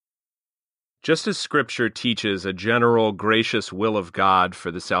Just as Scripture teaches a general gracious will of God for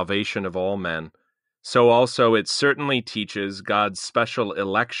the salvation of all men, so also it certainly teaches God's special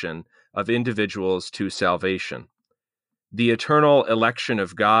election of individuals to salvation. The eternal election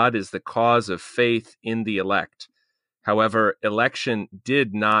of God is the cause of faith in the elect. However, election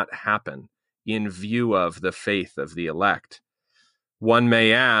did not happen in view of the faith of the elect. One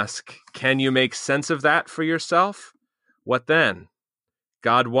may ask, can you make sense of that for yourself? What then?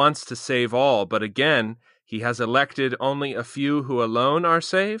 God wants to save all, but again, he has elected only a few who alone are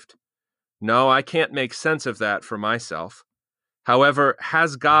saved? No, I can't make sense of that for myself. However,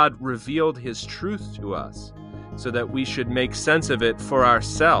 has God revealed his truth to us so that we should make sense of it for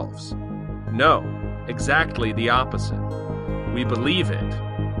ourselves? No, exactly the opposite. We believe it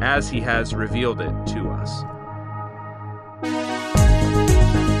as he has revealed it to us.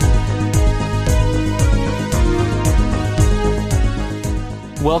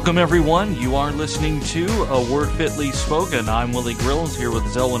 Welcome, everyone. You are listening to A Word Fitly Spoken. I'm Willie Grills here with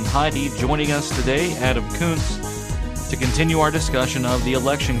Zelwyn Heide. Joining us today, Adam Kuntz, to continue our discussion of the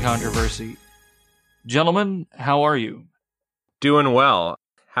election controversy. Gentlemen, how are you? Doing well.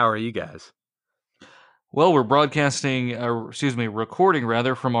 How are you guys? Well, we're recording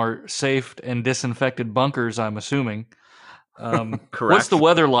from our safe and disinfected bunkers, I'm assuming. Correct. What's the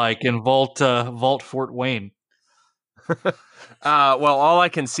weather like in Vault Fort Wayne? Well, all I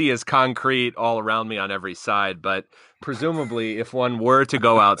can see is concrete all around me on every side, but presumably if one were to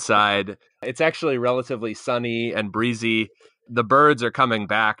go outside, it's actually relatively sunny and breezy. The birds are coming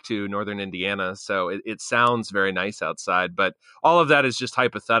back to northern Indiana, so it sounds very nice outside, but all of that is just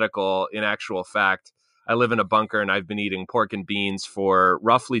hypothetical. In actual fact, I live in a bunker and I've been eating pork and beans for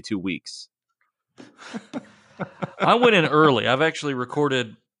roughly 2 weeks. I went in early. I've actually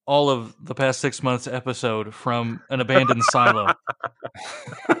recorded all of the past 6 months episode from an abandoned silo.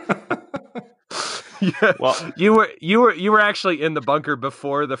 Yeah. Well, you were actually in the bunker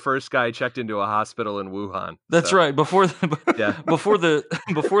before the first guy checked into a hospital in Wuhan. That's right. Before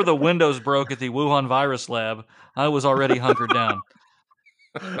the windows broke at the Wuhan virus lab, I was already hunkered down.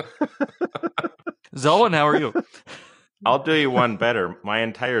 Zelwyn, how are you? I'll do you one better. My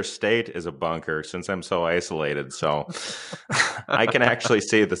entire state is a bunker since I'm so isolated, so I can actually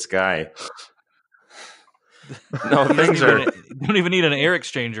see the sky. No, don't even need an air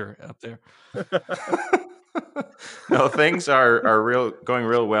exchanger up there. No, things are going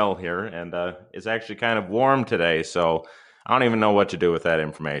real well here, and it's actually kind of warm today, so I don't even know what to do with that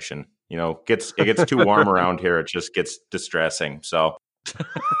information. You know, it gets too warm around here; it just gets distressing. So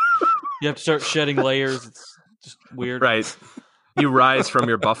you have to start shedding layers. It's just weird. Right. You rise from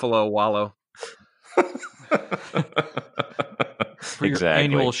your buffalo wallow. For your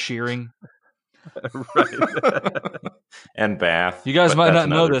annual shearing. Right. And bath. You guys might not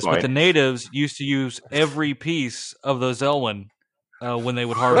know this, but the natives used to use every piece of the Zelwyn when they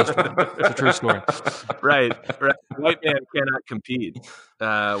would harvest them. It's a true story. Right. White man cannot compete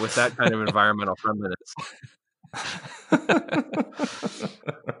with that kind of environmental friendliness.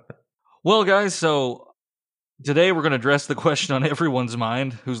 Well, guys, so today we're going to address the question on everyone's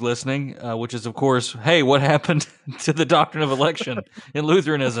mind who's listening, which is, of course, hey, what happened to the doctrine of election in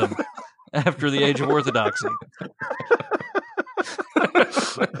Lutheranism after the Age of Orthodoxy?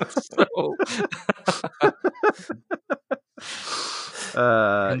 That's what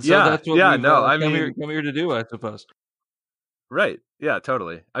we've come here to do, I suppose. Right. Yeah,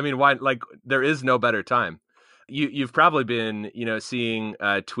 totally. I mean, why? Like, there is no better time. You've probably been, seeing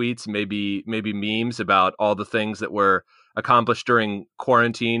tweets, maybe memes about all the things that were accomplished during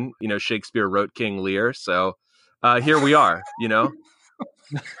quarantine. Shakespeare wrote King Lear, so here we are.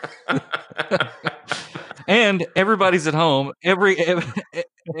 And everybody's at home.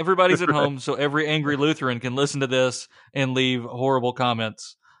 Everybody's at home, so every angry Lutheran can listen to this and leave horrible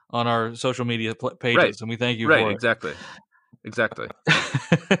comments on our social media pages, right. And we thank you for it. Exactly.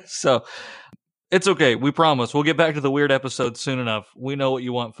 So. It's okay. We promise. We'll get back to the weird episodes soon enough. We know what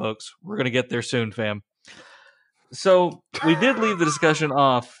you want, folks. We're going to get there soon, fam. So we did leave the discussion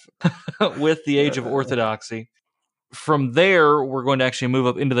off with the Age of Orthodoxy. From there, we're going to actually move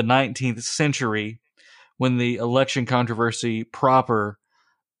up into the 19th century when the election controversy proper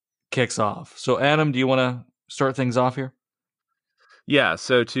kicks off. So, Adam, do you want to start things off here? Yeah,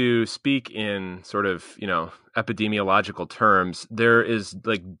 so to speak in sort of, epidemiological terms, there is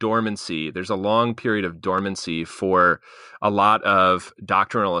like dormancy. There's a long period of dormancy for a lot of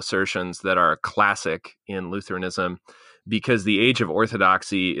doctrinal assertions that are classic in Lutheranism because the Age of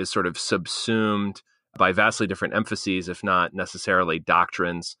Orthodoxy is sort of subsumed by vastly different emphases, if not necessarily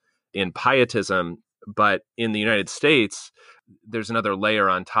doctrines in pietism. But in the United States, there's another layer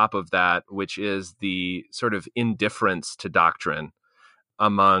on top of that, which is the sort of indifference to doctrine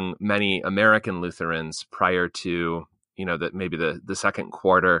among many American Lutherans prior to, maybe the second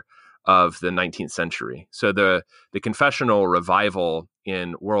quarter of the 19th century. So the confessional revival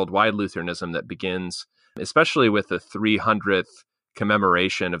in worldwide Lutheranism that begins, especially with the 300th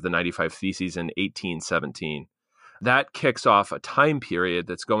commemoration of the 95 Theses in 1817, that kicks off a time period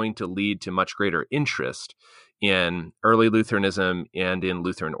that's going to lead to much greater interest in early Lutheranism and in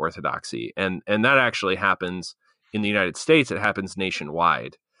Lutheran Orthodoxy. And that actually happens in the United States. It happens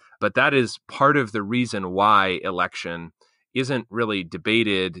nationwide. But that is part of the reason why election isn't really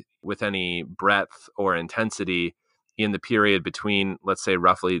debated with any breadth or intensity in the period between, let's say,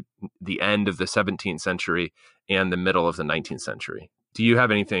 roughly the end of the 17th century and the middle of the 19th century. Do you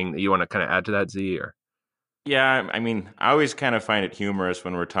have anything that you want to kind of add to that, Z? Or? Yeah, I mean, I always kind of find it humorous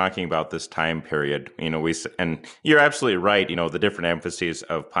when we're talking about this time period. And you're absolutely right. The different emphases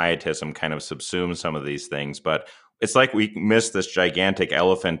of pietism kind of subsume some of these things, but it's like we miss this gigantic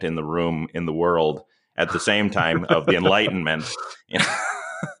elephant in the room in the world at the same time of the Enlightenment,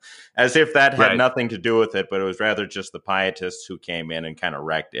 as if that had nothing to do with it, but it was rather just the pietists who came in and kind of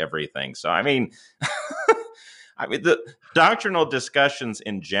wrecked everything. So, I mean, the doctrinal discussions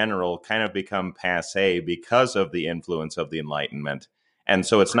in general kind of become passé because of the influence of the Enlightenment. And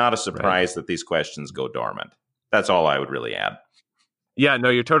so it's not a surprise that these questions go dormant. That's all I would really add. Yeah, no,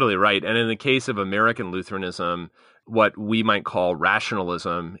 you're totally right. And in the case of American Lutheranism, what we might call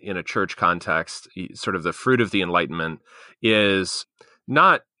rationalism in a church context, sort of the fruit of the Enlightenment, is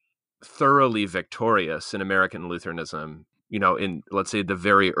not thoroughly victorious in American Lutheranism, in, let's say, the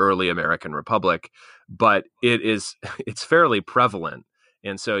very early American Republic, but it's fairly prevalent.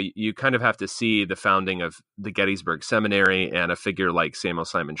 And so you kind of have to see the founding of the Gettysburg Seminary and a figure like Samuel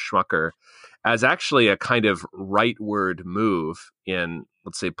Simon Schmucker as actually a kind of rightward move in,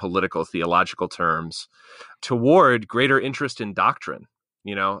 let's say, political theological terms toward greater interest in doctrine.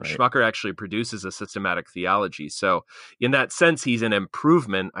 Schmucker actually produces a systematic theology. So in that sense, he's an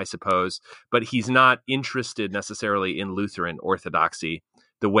improvement, I suppose, but he's not interested necessarily in Lutheran orthodoxy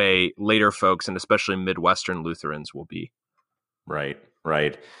the way later folks, and especially Midwestern Lutherans, will be. Right.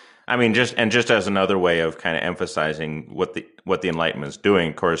 I mean, just as another way of kind of emphasizing what the Enlightenment is doing,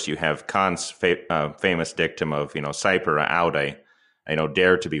 of course, you have Kant's famous dictum of, Saepere aude,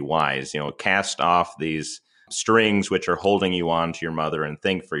 dare to be wise, cast off these strings which are holding you on to your mother and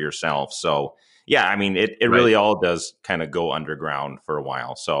think for yourself. So, yeah, I mean, it really all does kind of go underground for a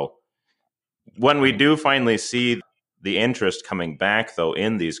while. So when we do finally see the interest coming back, though,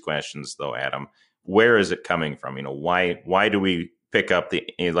 in these questions, though, Adam, where is it coming from? Why do we pick up the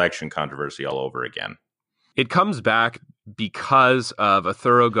election controversy all over again? It comes back because of a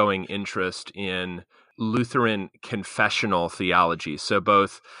thoroughgoing interest in Lutheran confessional theology. So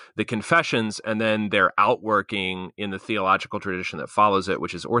both the confessions and then their outworking in the theological tradition that follows it,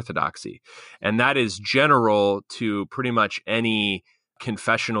 which is orthodoxy. And that is general to pretty much any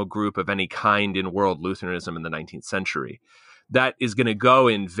confessional group of any kind in world Lutheranism in the 19th century. That is going to go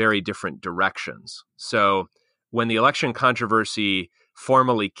in very different directions. So when the election controversy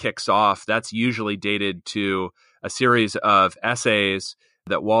formally kicks off, that's usually dated to a series of essays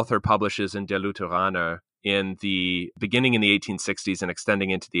that Walther publishes in Der Lutheraner beginning in the 1860s and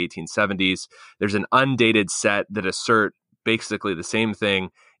extending into the 1870s. There's an undated set that assert basically the same thing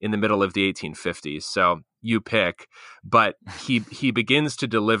in the middle of the 1850s. So you pick. But he begins to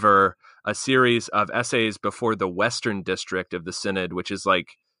deliver a series of essays before the Western District of the Synod, which is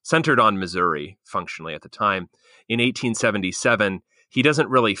like centered on Missouri functionally at the time, in 1877. He doesn't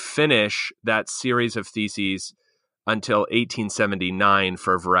really finish that series of theses until 1879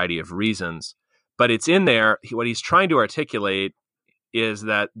 for a variety of reasons. But it's in there. What he's trying to articulate is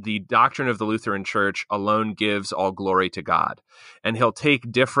that the doctrine of the Lutheran Church alone gives all glory to God. And he'll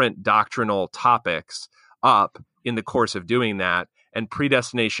take different doctrinal topics up in the course of doing that, and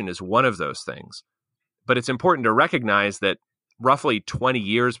predestination is one of those things. But it's important to recognize that roughly 20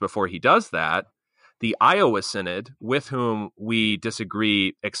 years before he does that, the Iowa Synod, with whom we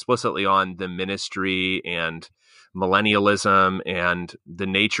disagree explicitly on the ministry and millennialism and the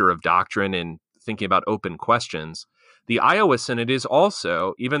nature of doctrine and thinking about open questions, the Iowa Synod is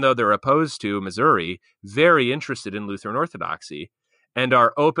also, even though they're opposed to Missouri, very interested in Lutheran Orthodoxy and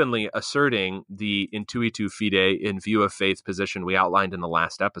are openly asserting the intuitu fide, in view of faith position we outlined in the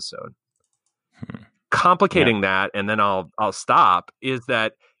last episode. Complicating that, and then I'll stop, is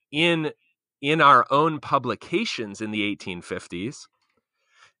that in our own publications in the 1850s,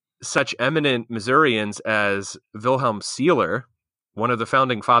 such eminent Missourians as Wilhelm Seeler, one of the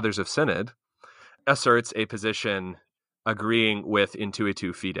founding fathers of Synod, asserts a position agreeing with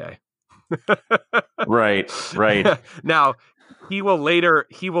intuitu fide. Right. Now, he will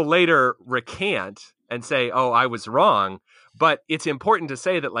later recant and say, "Oh, I was wrong." But it's important to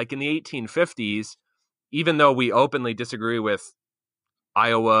say that, like in the 1850s, even though we openly disagree with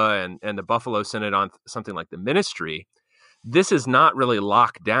Iowa and the Buffalo Synod on something like the ministry, this is not really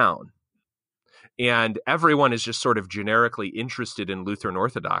locked down. And everyone is just sort of generically interested in Lutheran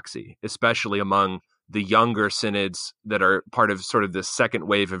Orthodoxy, especially among the younger synods that are part of sort of the second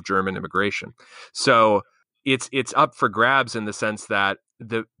wave of German immigration. So it's up for grabs in the sense that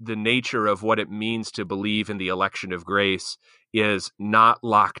the nature of what it means to believe in the election of grace is not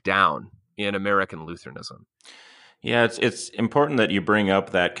locked down in American Lutheranism. Yeah, it's important that you bring up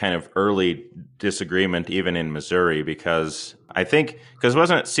that kind of early disagreement even in Missouri, because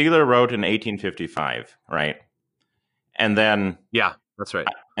wasn't it Seeler wrote in 1855, right? And then Yeah, that's right.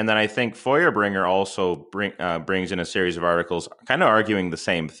 And then I think Feuerbringer also brings in a series of articles kind of arguing the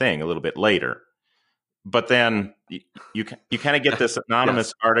same thing a little bit later. But then you kind of get this anonymous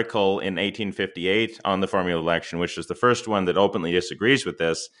Yes. article in 1858 on the formula election, which is the first one that openly disagrees with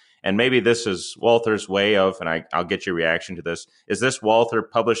this. And maybe this is Walther's way of, and I'll get your reaction to this, is this Walther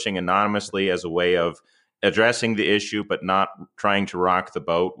publishing anonymously as a way of addressing the issue but not trying to rock the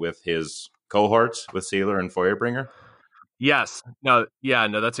boat with his cohorts, with Seeler and Feuerbringer? Yes. No,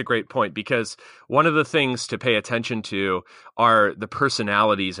 that's a great point, because one of the things to pay attention to are the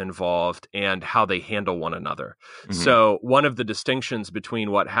personalities involved and how they handle one another. Mm-hmm. So one of the distinctions between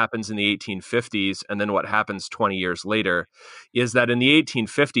what happens in the 1850s and then what happens 20 years later is that in the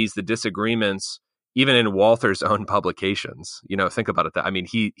 1850s, the disagreements, even in Walther's own publications, think about it. I mean,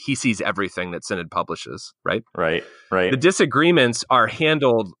 he sees everything that Synod publishes, right? Right. The disagreements are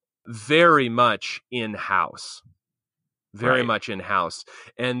handled very much in-house. Very much in-house.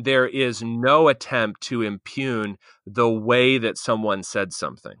 And there is no attempt to impugn the way that someone said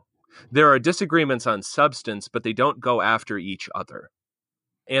something. There are disagreements on substance, but they don't go after each other.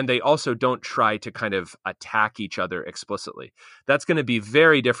 And they also don't try to kind of attack each other explicitly. That's going to be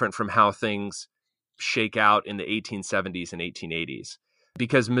very different from how things shake out in the 1870s and 1880s.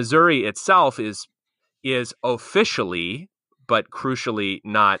 Because Missouri itself is officially, but crucially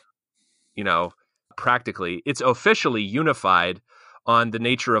not, practically, it's officially unified on the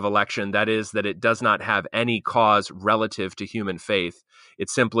nature of election. That is, that it does not have any cause relative to human faith.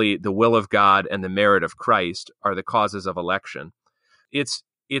 It's simply the will of God and the merit of Christ are the causes of election. It's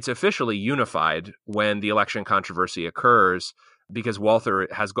officially unified when the election controversy occurs, because Walther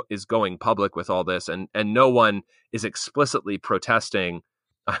is going public with all this, and no one is explicitly protesting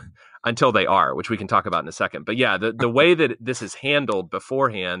until they are, which we can talk about in a second. But yeah, the way that this is handled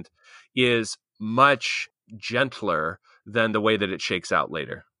beforehand is much gentler than the way that it shakes out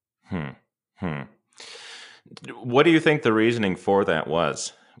later. What do you think the reasoning for that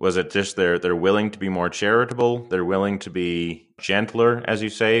was? Was it just they're willing to be more charitable, they're willing to be gentler, as you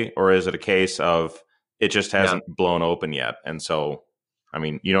say, or is it a case of it just hasn't blown open yet? And so, I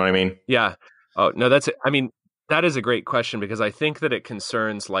mean, you know what I mean? Yeah. Oh, no, that is a great question, because I think that it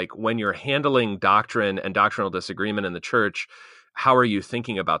concerns, like, when you're handling doctrine and doctrinal disagreement in the church, how are you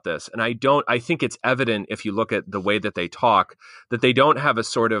thinking about this? And I think it's evident if you look at the way that they talk, that they don't have a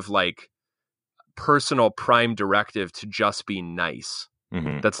sort of like personal prime directive to just be nice.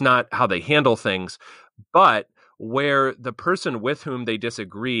 Mm-hmm. That's not how they handle things. But where the person with whom they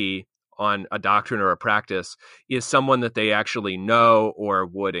disagree on a doctrine or a practice is someone that they actually know or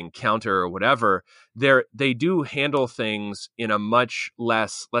would encounter or whatever, they do handle things in a much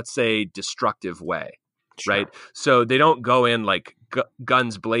less, let's say, destructive way. Sure. Right? So they don't go in like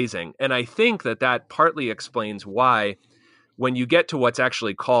guns blazing. And I think that partly explains why, when you get to what's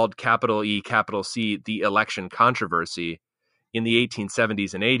actually called capital E, capital C, the election controversy in the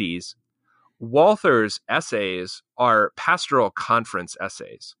 1870s and 80s, Walther's essays are pastoral conference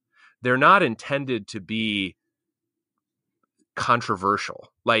essays. They're not intended to be controversial.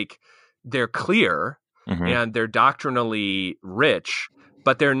 Like, they're clear and they're doctrinally rich,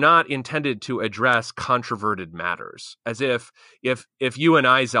 but they're not intended to address controverted matters. As if you and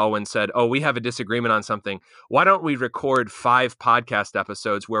I, Zelwyn, said, "Oh, we have a disagreement on something. Why don't we record 5 podcast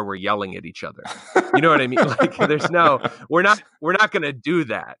episodes where we're yelling at each other?" You know what I mean? Like, we're not going to do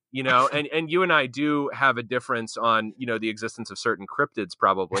that, and you and I do have a difference on, the existence of certain cryptids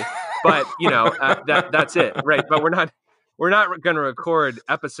probably, but that's it. Right. But we're not going to record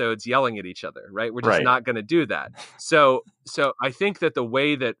episodes yelling at each other, right? We're just not going to do that. So I think that the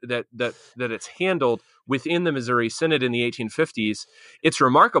way that it's handled within the Missouri Synod in the 1850s, it's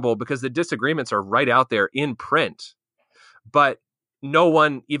remarkable because the disagreements are right out there in print. But no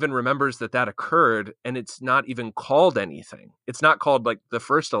one even remembers that occurred, and it's not even called anything. It's not called like the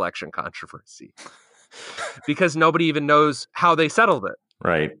first election controversy because nobody even knows how they settled it.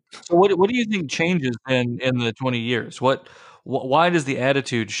 Right. So what do you think changes in the 20 years? Why does the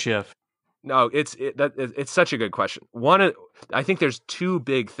attitude shift? No, it's such a good question. I think there's two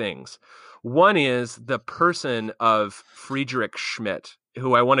big things. One is the person of Friedrich Schmidt,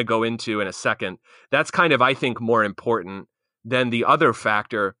 who I want to go into in a second. That's kind of, I think, more important than the other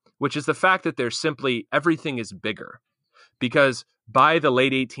factor, which is the fact that there's simply everything is bigger. Because by the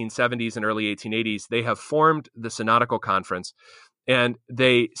late 1870s and early 1880s, they have formed the Synodical Conference, and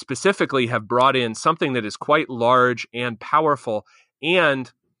they specifically have brought in something that is quite large and powerful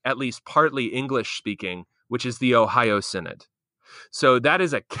and at least partly English speaking, which is the Ohio Synod. So that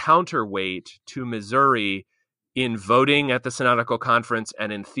is a counterweight to Missouri in voting at the Synodical Conference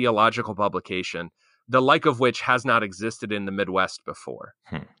and in theological publication, the like of which has not existed in the Midwest before.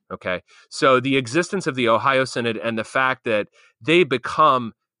 Okay. So the existence of the Ohio Synod and the fact that they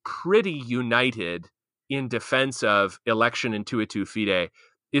become pretty united in defense of election intuitu fide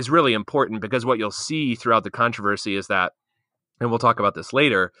is really important, because what you'll see throughout the controversy is that, and we'll talk about this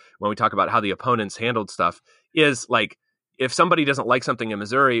later when we talk about how the opponents handled stuff, is like, if somebody doesn't like something in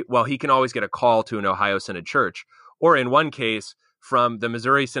Missouri, well, he can always get a call to an Ohio Synod church. Or in one case, from the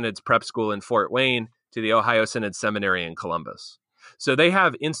Missouri Synod's prep school in Fort Wayne to the Ohio Synod seminary in Columbus. So they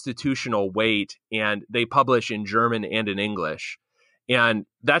have institutional weight, and they publish in German and in English. And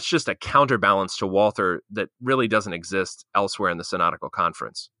that's just a counterbalance to Walther that really doesn't exist elsewhere in the Synodical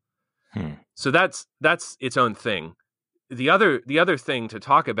Conference. So that's its own thing. The other thing to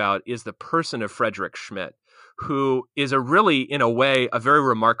talk about is the person of Friedrich Schmidt, who is in a way, a very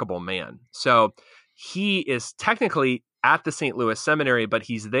remarkable man. So he is technically at the St. Louis Seminary, but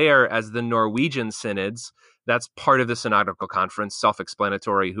he's there as the Norwegian synods. That's part of the Synodical Conference,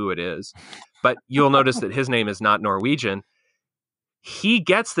 self-explanatory who it is. But you'll notice that his name is not Norwegian. He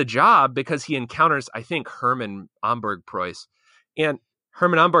gets the job because he encounters, I think, Hermann Amberg-Preuss. And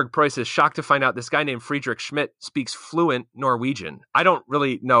Hermann Amberg-Preuss is shocked to find out this guy named Friedrich Schmidt speaks fluent Norwegian. I don't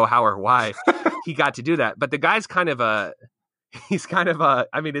really know how or why he got to do that, but the guy's I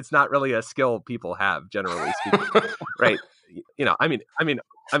mean, it's not really a skill people have, generally speaking, right? I mean,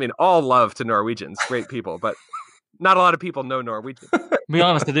 all love to Norwegians, great people, but not a lot of people know Norwegian. To be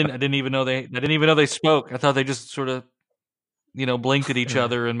honest, I didn't even know they spoke. I thought they just sort of, blinked at each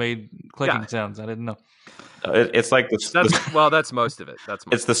other and made clicking sounds. I didn't know. It's like that's most of it.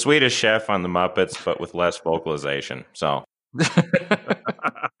 It's the Swedish Chef on the Muppets, but with less vocalization. So,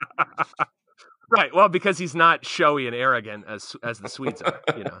 right. Well, because he's not showy and arrogant as the Swedes are,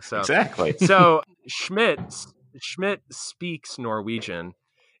 So exactly. So Schmidt speaks Norwegian,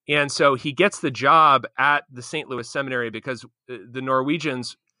 and so he gets the job at the St. Louis Seminary because the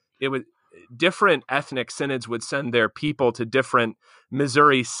Norwegians, different ethnic synods would send their people to different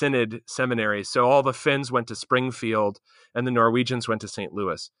Missouri Synod seminaries. So all the Finns went to Springfield and the Norwegians went to St.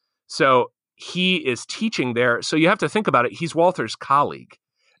 Louis. So he is teaching there. So you have to think about it. He's Walther's colleague.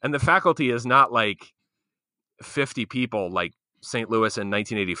 And the faculty is not like 50 people like St. Louis in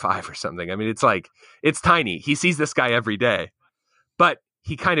 1985 or something. I mean, it's tiny. He sees this guy every day, but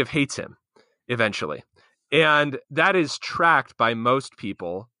he kind of hates him eventually. And that is tracked by most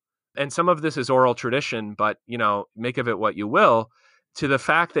people. And some of this is oral tradition, but, make of it what you will, to the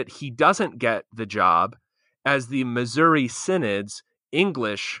fact that he doesn't get the job as the Missouri Synod's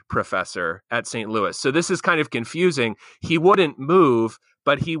English professor at St. Louis. So this is kind of confusing. He wouldn't move,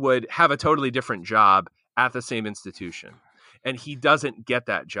 but he would have a totally different job at the same institution. And he doesn't get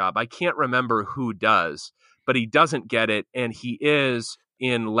that job. I can't remember who does, but he doesn't get it. And he is,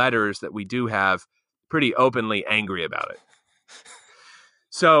 in letters that we do have, pretty openly angry about it.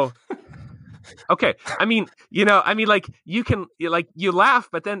 So, okay. I mean, you laugh,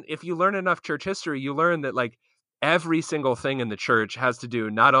 but then if you learn enough church history, you learn that every single thing in the church has to do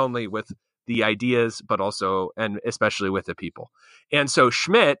not only with the ideas, but also, and especially with the people. And so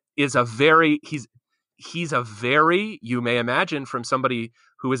Schmidt is he's a very, you may imagine, from somebody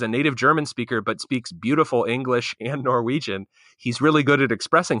who is a native German speaker, but speaks beautiful English and Norwegian, he's really good at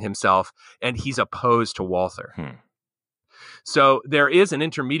expressing himself, and he's opposed to Walther. So there is an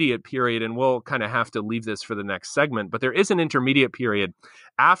intermediate period, and we'll kind of have to leave this for the next segment, but there is an intermediate period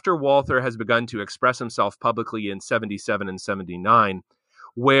after Walther has begun to express himself publicly in 77 and 79,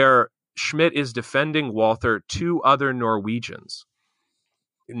 where Schmidt is defending Walther to other Norwegians.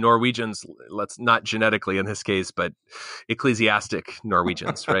 Let's not genetically in this case, but ecclesiastic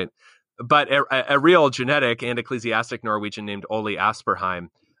Norwegians, right? But a real genetic and ecclesiastic Norwegian named Ole Asperheim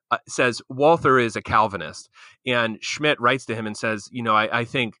says Walther is a Calvinist, and Schmidt writes to him and says, I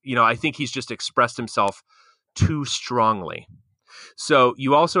think he's just expressed himself too strongly. So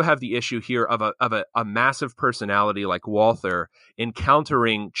you also have the issue here of a massive personality like Walther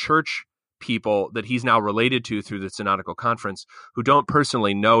encountering church people that he's now related to through the Synodical Conference who don't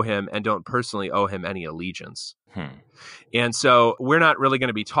personally know him and don't personally owe him any allegiance. And so we're not really going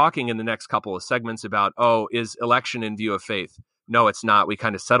to be talking in the next couple of segments about, is election in view of faith? No, it's not. We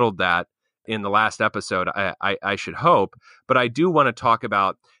kind of settled that in the last episode, I should hope. But I do want to talk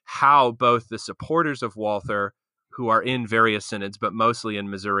about how both the supporters of Walther, who are in various synods, but mostly in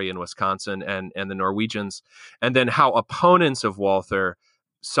Missouri and Wisconsin and the Norwegians, and then how opponents of Walther,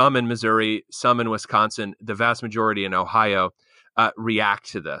 some in Missouri, some in Wisconsin, the vast majority in Ohio,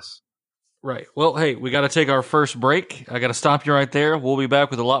 react to this. Right. Well, hey, we got to take our first break. I got to stop you right there. We'll be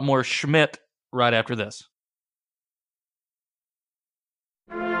back with a lot more Schmidt right after this.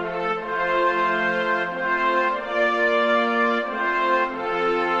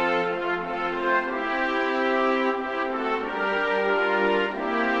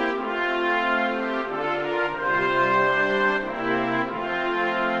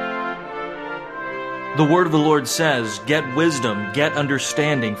 The word of the Lord says, "Get wisdom, get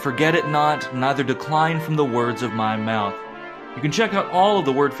understanding, forget it not, neither decline from the words of my mouth." You can check out all of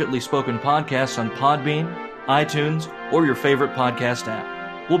the Word Fitly Spoken podcasts on Podbean, iTunes, or your favorite podcast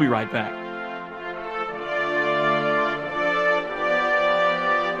app. We'll be right back.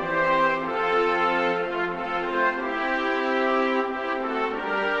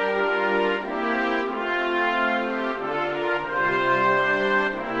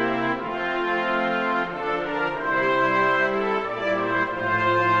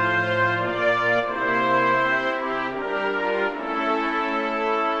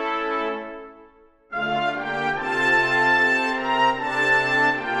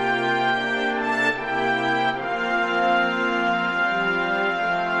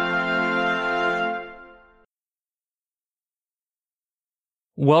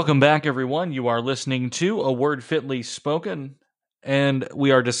 Welcome back, everyone. You are listening to A Word Fitly Spoken, and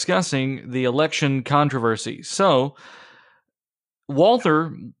we are discussing the election controversy. So,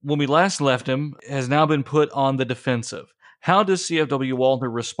 Walther, when we last left him, has now been put on the defensive. How does CFW Walther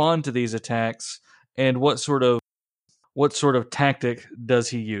respond to these attacks, and what sort of tactic does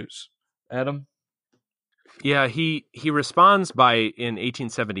he use? Adam? Yeah, he responds by, in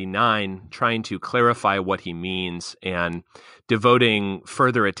 1879, trying to clarify what he means and devoting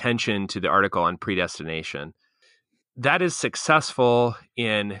further attention to the article on predestination. That is successful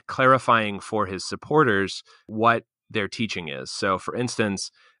in clarifying for his supporters what their teaching is. So, for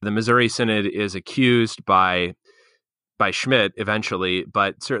instance, the Missouri Synod is accused by Schmidt eventually,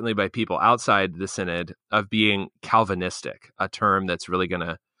 but certainly by people outside the Synod, of being Calvinistic, a term that's really going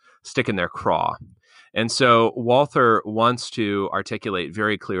to stick in their craw. And so Walther wants to articulate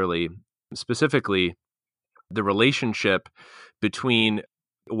very clearly, specifically, the relationship between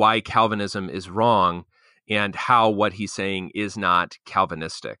why Calvinism is wrong and how what he's saying is not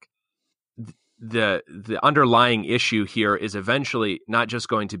Calvinistic. The underlying issue here is eventually not just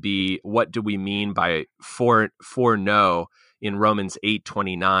going to be what do we mean by foreknow in Romans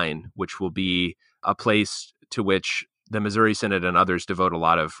 8:29, which will be a place to which the Missouri Synod and others devote a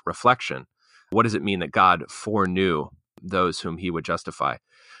lot of reflection. What does it mean that God foreknew those whom he would justify?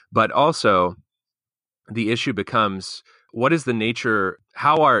 But also, the issue becomes, what is the nature,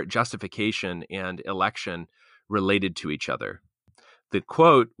 how are justification and election related to each other? The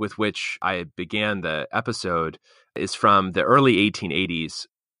quote with which I began the episode is from the early 1880s.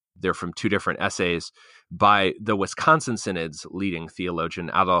 They're from two different essays by the Wisconsin Synod's leading theologian,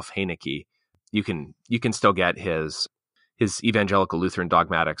 Adolf Heinecke. You can still get his Evangelical Lutheran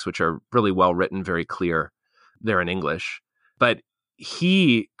Dogmatics, which are really well written, very clear. They're in English. But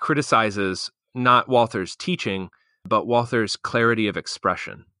he criticizes not Walther's teaching, but Walther's clarity of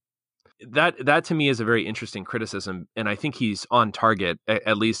expression. That to me is a very interesting criticism, and I think he's on target,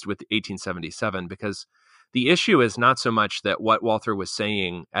 at least with 1877, because the issue is not so much that what Walther was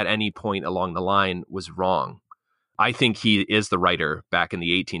saying at any point along the line was wrong. I think he is the writer back in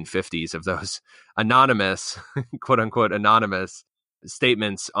the 1850s of those anonymous, quote unquote, anonymous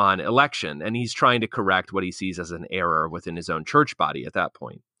statements on election. And he's trying to correct what he sees as an error within his own church body at that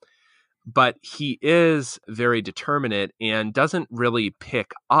point. But he is very determinate and doesn't really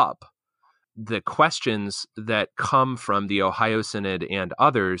pick up the questions that come from the Ohio Synod and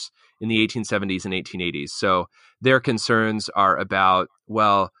others in the 1870s and 1880s. So their concerns are about,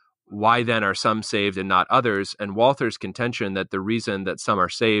 well, why then are some saved and not others? And Walther's contention that the reason that some are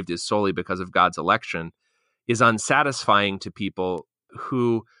saved is solely because of God's election is unsatisfying to people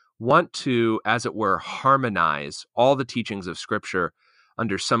who want to, as it were, harmonize all the teachings of Scripture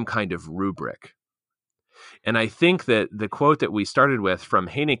under some kind of rubric. And I think that the quote that we started with from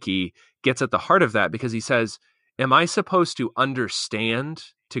Heineke gets at the heart of that, because he says, am I supposed to understand,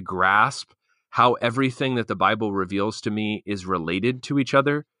 to grasp how everything that the Bible reveals to me is related to each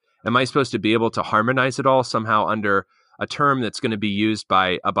other? Am I supposed to be able to harmonize it all somehow under a term that's going to be used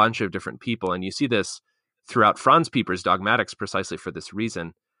by a bunch of different people? And you see this throughout Franz Pieper's dogmatics precisely for this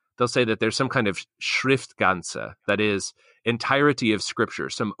reason. They'll say that there's some kind of Schriftganze, that is, entirety of Scripture,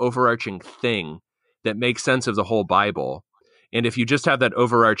 some overarching thing that makes sense of the whole Bible. And if you just have that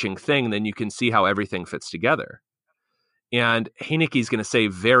overarching thing, then you can see how everything fits together. And Heineke's going to say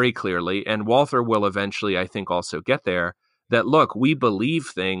very clearly, and Walther will eventually, I think, also get there, that, look, we believe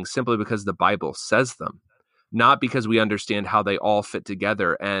things simply because the Bible says them, not because we understand how they all fit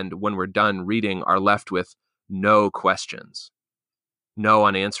together, and when we're done reading, are left with no questions, no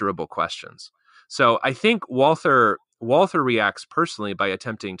unanswerable questions. So I think Walther reacts personally by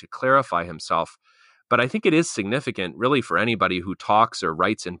attempting to clarify himself. But I think it is significant, really, for anybody who talks or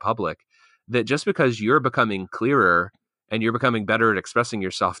writes in public, that just because you're becoming clearer and you're becoming better at expressing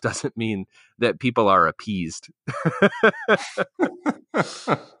yourself doesn't mean that people are appeased.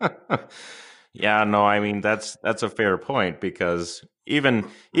 Yeah, no, I mean that's a fair point, because even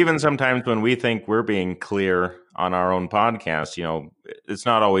sometimes when we think we're being clear on our own podcast, it's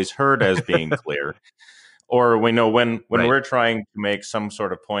not always heard as being clear. Or we know when Right. we're trying to make some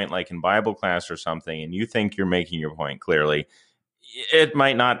sort of point, like in Bible class or something, and you think you're making your point clearly, it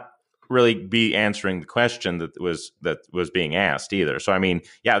might not really be answering the question that was being asked either. So, I mean,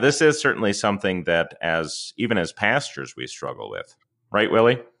 yeah, this is certainly something that even as pastors we struggle with, right,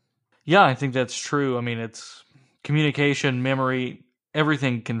 Willie? Yeah, I think that's true. I mean, it's communication, memory,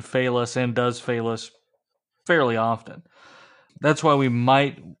 everything can fail us and does fail us fairly often. That's why we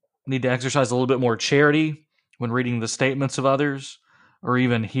might need to exercise a little bit more charity when reading the statements of others, or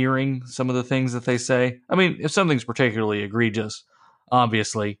even hearing some of the things that they say. I mean, if something's particularly egregious,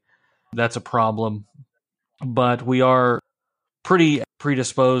 obviously, that's a problem. But we are pretty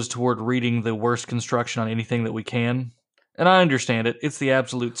predisposed toward reading the worst construction on anything that we can. And I understand it. It's the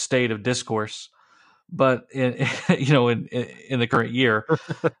absolute state of discourse. But in the current year,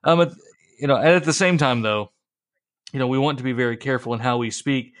 and at the same time, though, we want to be very careful in how we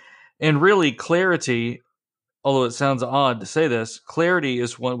speak. And really, clarity, although it sounds odd to say this, clarity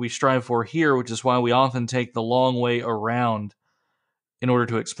is what we strive for here, which is why we often take the long way around in order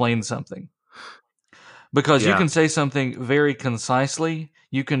to explain something. Because you can say something very concisely,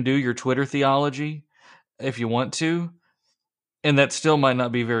 you can do your Twitter theology if you want to, and that still might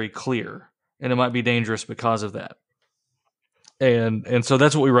not be very clear, and it might be dangerous because of that. And so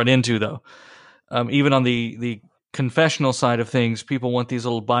that's what we run into, though. Even on the confessional side of things, people want these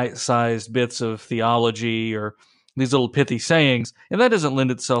little bite-sized bits of theology or these little pithy sayings, and that doesn't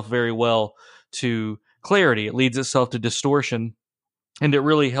lend itself very well to clarity. It leads itself to distortion, and it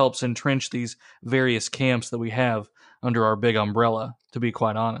really helps entrench these various camps that we have under our big umbrella, to be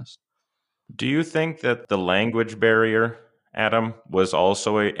quite honest. Do you think that the language barrier, Adam, was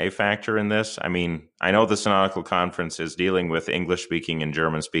also a factor in this? I mean, I know the Synodical Conference is dealing with English-speaking and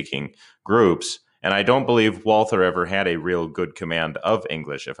German-speaking groups, and I don't believe Walther ever had a real good command of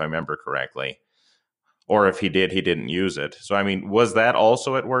English, if I remember correctly. Or if he did, he didn't use it. So, I mean, was that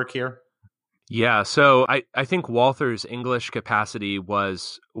also at work here? Yeah, so I think Walther's English capacity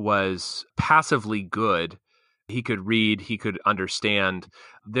was passively good. He could read, he could understand.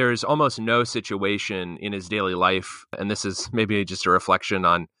 There's almost no situation in his daily life, and this is maybe just a reflection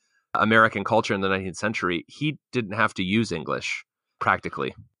on American culture in the 19th century, he didn't have to use English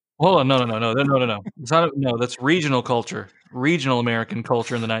practically. Hold on, no. It's not, no, that's regional culture, regional American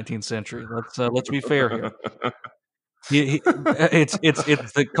culture in the 19th century. Let's be fair here. It's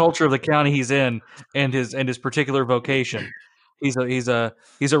the culture of the county he's in and his particular vocation.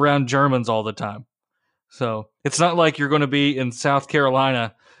 He's around Germans all the time. So it's not like you're going to be in South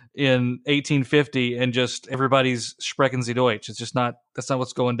Carolina in 1850 and just everybody's sprechen Sie Deutsch. It's just not, that's not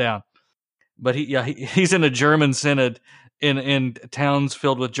what's going down. But he's in a German synod in towns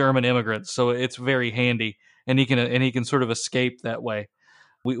filled with German immigrants, so it's very handy, and he can sort of escape that way.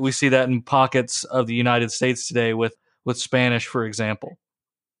 We see that in pockets of the United States today with Spanish, for example.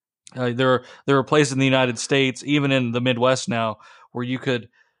 There are places in the United States, even in the Midwest now, where you could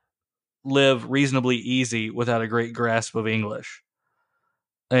live reasonably easy without a great grasp of English.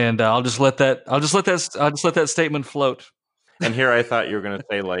 And I'll just let that statement float. And here I thought you were going to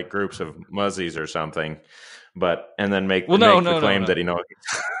say like groups of muzzies or something, and then make the claim that he knows.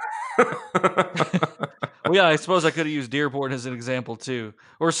 Well, yeah, I suppose I could have used Dearborn as an example too,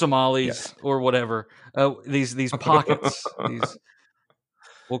 or Somalis, Yes. or whatever. These pockets, these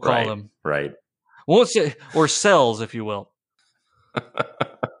we'll call Right. them. Right. Won't say or cells, if you will.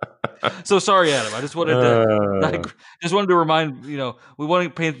 So sorry, Adam. I just wanted to Uh, just wanted to remind we want to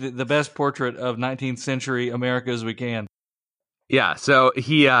paint the best portrait of 19th century America as we can. Yeah, so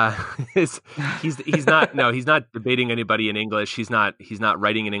he he's not he's not debating anybody in English. He's not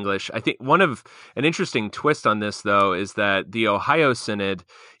writing in English. I think an interesting twist on this though is that the Ohio Synod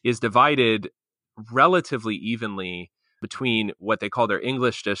is divided relatively evenly between what they call their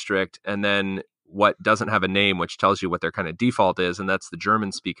English district and then what doesn't have a name, which tells you what their kind of default is, and that's the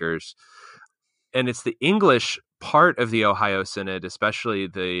German speakers. And it's the English part of the Ohio Synod, especially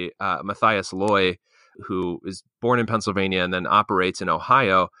the Matthias Loy, who is born in Pennsylvania and then operates in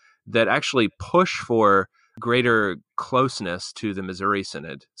Ohio, that actually push for greater closeness to the Missouri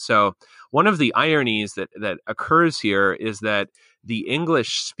Synod. So one of the ironies that occurs here is that the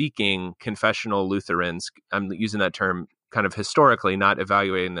English-speaking confessional Lutherans, I'm using that term kind of historically, not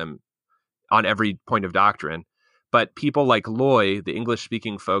evaluating them on every point of doctrine, but people like Loy, the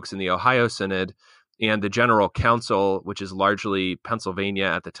English-speaking folks in the Ohio Synod, and the General Council, which is largely Pennsylvania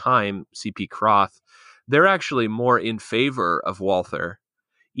at the time, C.P. Croth, they're actually more in favor of Walther,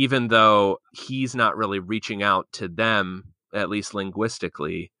 even though he's not really reaching out to them, at least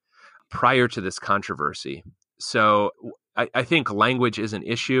linguistically, prior to this controversy. So I think language is an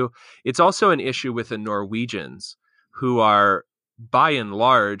issue. It's also an issue with the Norwegians, who are, by and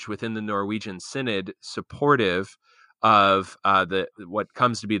large, within the Norwegian Synod, supportive of what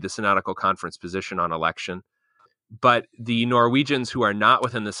comes to be the Synodical Conference position on election. But the Norwegians who are not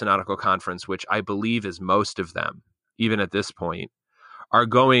within the Synodical Conference, which I believe is most of them, even at this point, are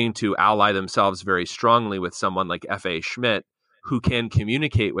going to ally themselves very strongly with someone like F.A. Schmidt, who can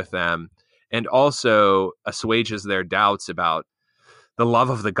communicate with them and also assuages their doubts about the love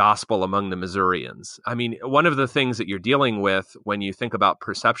of the gospel among the Missourians. I mean, one of the things that you're dealing with when you think about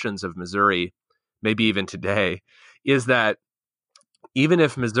perceptions of Missouri, maybe even today, is that even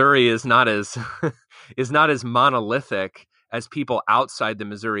if Missouri is not as is not as monolithic as people outside the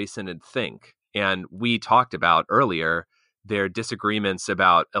Missouri Synod think, and we talked about earlier their disagreements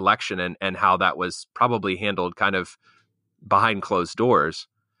about election and how that was probably handled kind of behind closed doors.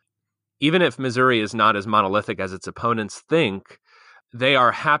 Even if Missouri is not as monolithic as its opponents think, they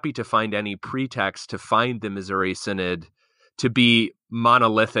are happy to find any pretext to find the Missouri Synod to be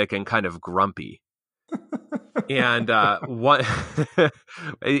monolithic and kind of grumpy. And one,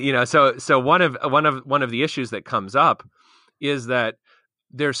 so one of the issues that comes up is that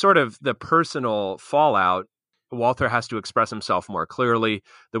there's sort of the personal fallout. Walther has to express himself more clearly.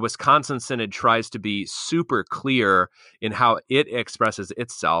 The Wisconsin Synod tries to be super clear in how it expresses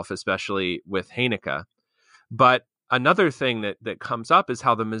itself, especially with Hanukkah. But another thing that comes up is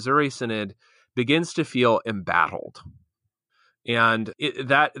how the Missouri Synod begins to feel embattled. And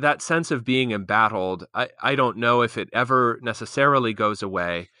that sense of being embattled, I don't know if it ever necessarily goes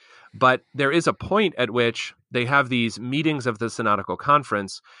away, but there is a point at which they have these meetings of the Synodical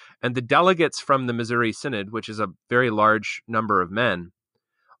Conference, and the delegates from the Missouri Synod, which is a very large number of men,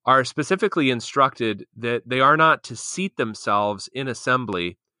 are specifically instructed that they are not to seat themselves in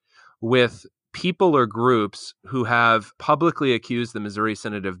assembly with people or groups who have publicly accused the Missouri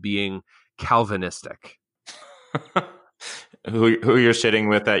Synod of being Calvinistic. who you're sitting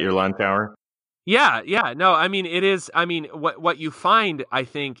with at your lunch hour? Yeah. No, I mean, it is. I mean, what you find, I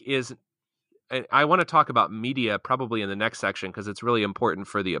think, is, and I want to talk about media probably in the next section because it's really important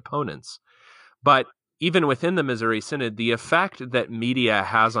for the opponents. But even within the Missouri Synod, the effect that media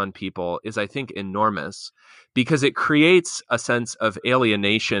has on people is, I think, enormous because it creates a sense of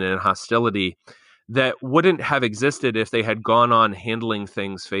alienation and hostility that wouldn't have existed if they had gone on handling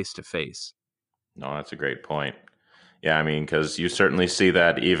things face to face. No, that's a great point. Yeah, I mean, because you certainly see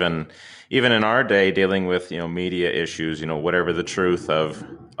that even in our day, dealing with media issues, whatever the truth of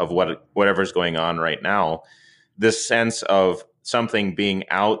whatever's going on right now, this sense of something being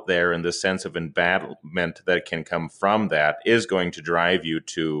out there and the sense of embattlement that can come from that is going to drive you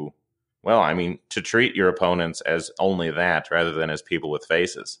to, well, I mean, to treat your opponents as only that rather than as people with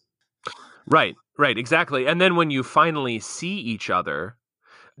faces. Right, exactly. And then when you finally see each other,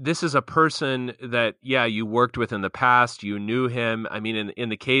 this is a person that, yeah, you worked with in the past, you knew him. I mean, in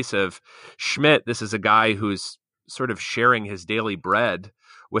the case of Schmidt, this is a guy who's sort of sharing his daily bread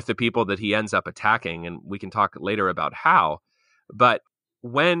with the people that he ends up attacking, and we can talk later about how. But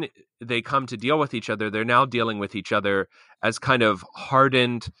when they come to deal with each other, they're now dealing with each other as kind of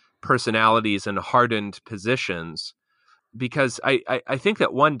hardened personalities and hardened positions. Because I think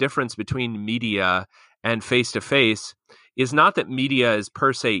that one difference between media and face-to-face is not that media is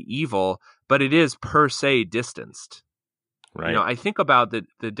per se evil, but it is per se distanced. Right. I think about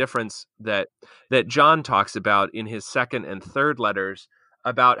the difference that John talks about in his second and third letters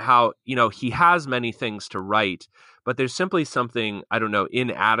about how, he has many things to write, but there's simply something, I don't know,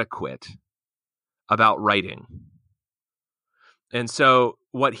 inadequate about writing. And so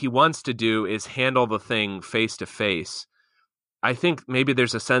what he wants to do is handle the thing face to face. I think maybe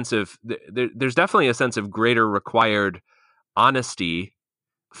there's a sense of, there's definitely a sense of greater required honesty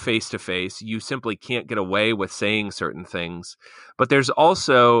face to face. You simply can't get away with saying certain things. But there's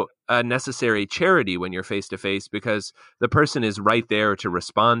also a necessary charity when you're face to face because the person is right there to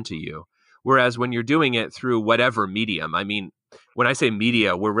respond to you. Whereas when you're doing it through whatever medium, I mean, when I say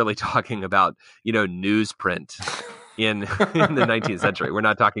media, we're really talking about, newsprint in in the 19th century. We're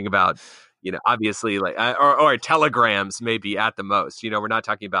not talking about, obviously like or telegrams maybe at the most. We're not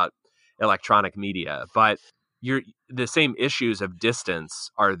talking about electronic media, but the same issues of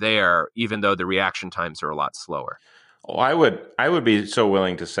distance are there, even though the reaction times are a lot slower. Oh, I would be so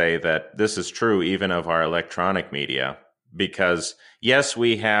willing to say that this is true even of our electronic media, because yes,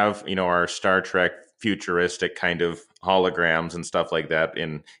 we have, our Star Trek futuristic kind of holograms and stuff like that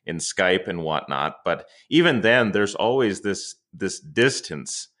in Skype and whatnot, but even then there's always this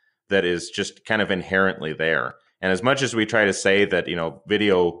distance that is just kind of inherently there. And as much as we try to say that,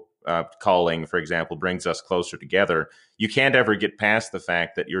 video calling, for example, brings us closer together, you can't ever get past the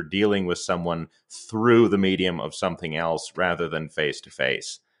fact that you're dealing with someone through the medium of something else rather than face to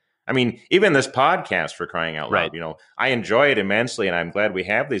face. I mean, even this podcast, for crying out loud, Right. I enjoy it immensely and I'm glad we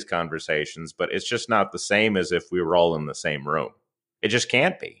have these conversations, but it's just not the same as if we were all in the same room. It just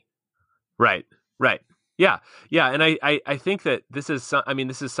can't be. Right. Yeah. And I think that this is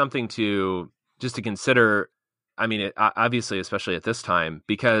something to just to consider. I mean, obviously, especially at this time,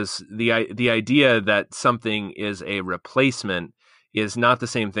 because the idea that something is a replacement is not the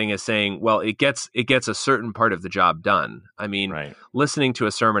same thing as saying, well, it gets a certain part of the job done. I mean, Right. Listening to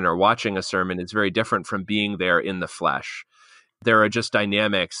a sermon or watching a sermon is very different from being there in the flesh. There are just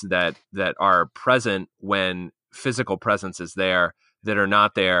dynamics that are present when physical presence is there that are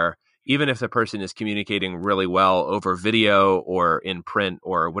not there, even if the person is communicating really well over video or in print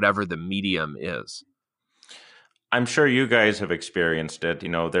or whatever the medium is. I'm sure you guys have experienced it.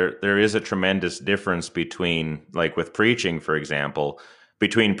 There is a tremendous difference between, like with preaching, for example,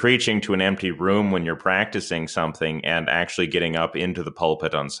 between preaching to an empty room when you're practicing something and actually getting up into the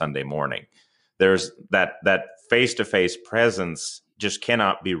pulpit on Sunday morning. There's that face-to-face presence just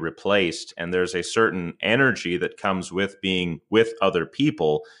cannot be replaced, and there's a certain energy that comes with being with other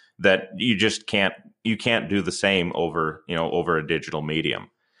people that you just can't do the same over a digital medium.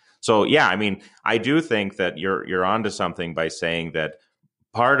 So yeah, I mean, I do think that you're onto something by saying that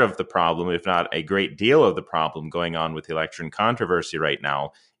part of the problem, if not a great deal of the problem going on with the election controversy right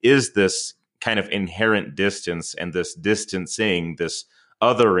now, is this kind of inherent distance and this distancing, this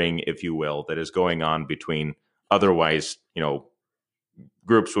othering, if you will, that is going on between otherwise,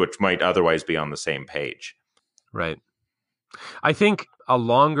 groups which might otherwise be on the same page. Right. I think a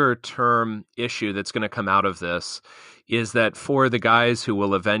longer term issue that's going to come out of this is that for the guys who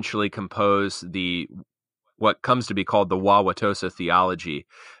will eventually compose what comes to be called the Wauwatosa theology,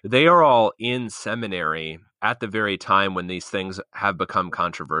 they are all in seminary at the very time when these things have become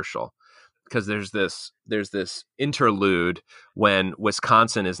controversial. Because there's this interlude when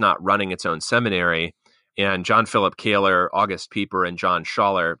Wisconsin is not running its own seminary, and John Philip Kaler, August Pieper, and John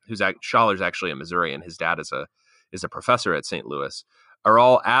Schaller, Schaller's actually a Missourian, his dad is a professor at St. Louis, are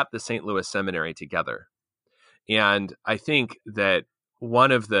all at the St. Louis Seminary together. And I think that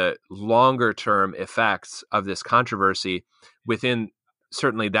one of the longer term effects of this controversy within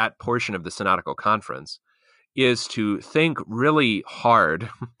certainly that portion of the Synodical Conference is to think really hard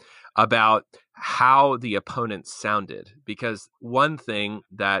about how the opponents sounded. Because one thing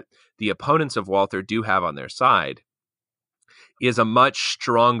that the opponents of Walther do have on their side is a much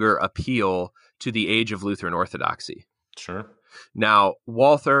stronger appeal to the age of Lutheran Orthodoxy. Sure. Now,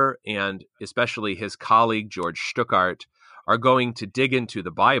 Walther and especially his colleague George Stuckart are going to dig into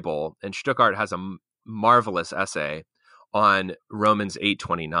the Bible, and Stuckart has a marvelous essay on Romans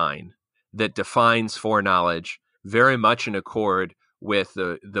 8:29 that defines foreknowledge very much in accord with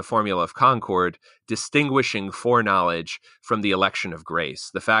the formula of Concord, distinguishing foreknowledge from the election of grace.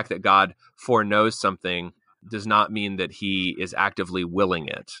 The fact that God foreknows something does not mean that he is actively willing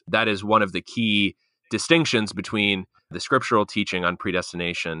it. That is one of the key distinctions between the scriptural teaching on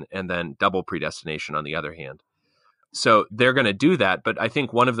predestination and then double predestination on the other hand. So they're going to do that. But I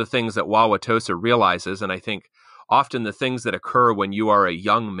think one of the things that Wauwatosa realizes, and I think often the things that occur when you are a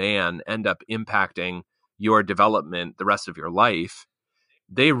young man end up impacting your development the rest of your life,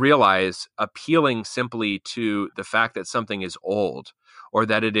 they realize appealing simply to the fact that something is old or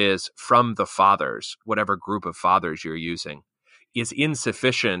that it is from the fathers, whatever group of fathers you're using, is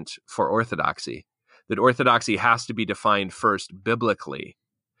insufficient for orthodoxy. That orthodoxy has to be defined first biblically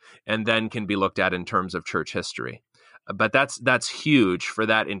and then can be looked at in terms of church history. But that's huge for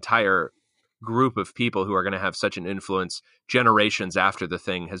that entire group of people who are going to have such an influence generations after the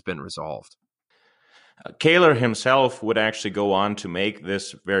thing has been resolved. Kaler himself would actually go on to make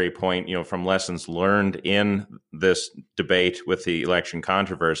this very point, from lessons learned in this debate with the election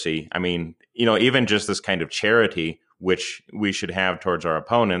controversy. I mean, even just this kind of charity which we should have towards our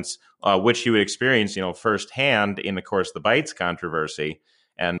opponents, which you would experience, firsthand in, of course, the Bites controversy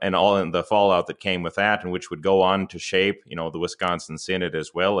and all in the fallout that came with that, and which would go on to shape, the Wisconsin Synod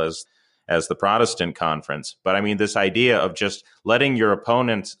as well as the Protestant Conference. But I mean, this idea of just letting your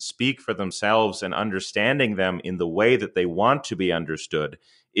opponents speak for themselves and understanding them in the way that they want to be understood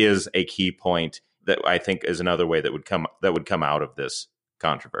is a key point that I think is another way that would come out of this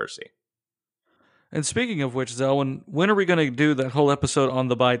controversy. And speaking of which, Zelwyn, when are we going to do that whole episode on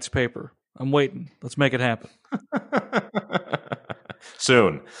the Bites paper? I'm waiting. Let's make it happen.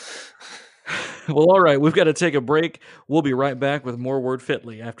 Soon. Well, all right. We've got to take a break. We'll be right back with more Word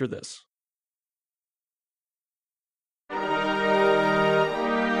Fitly after this.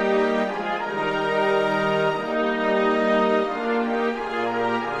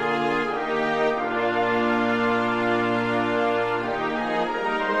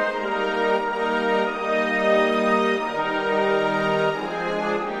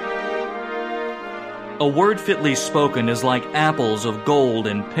 A word fitly spoken is like apples of gold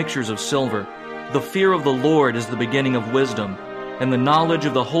and pictures of silver. The fear of the Lord is the beginning of wisdom, and the knowledge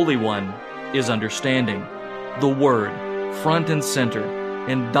of the Holy One is understanding. The Word, front and center,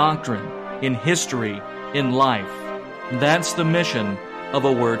 in doctrine, in history, in life. That's the mission of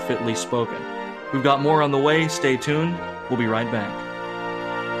a word fitly spoken. We've got more on the way. Stay tuned. We'll be right back.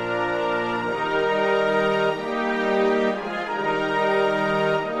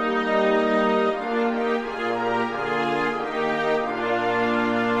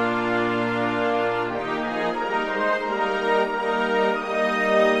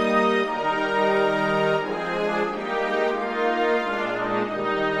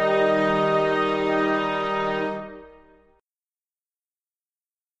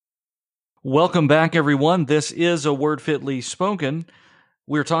 Welcome back, everyone. This is A Word Fitly Spoken.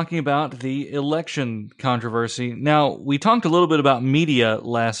 We're talking about the election controversy. Now, we talked a little bit about media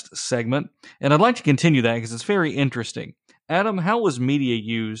last segment, and I'd like to continue that because it's very interesting. Adam, how was media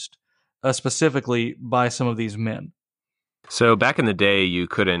used specifically by some of these men? So back in the day, you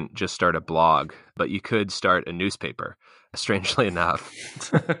couldn't just start a blog, but you could start a newspaper, strangely enough.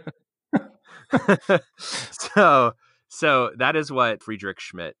 So that is what Friedrich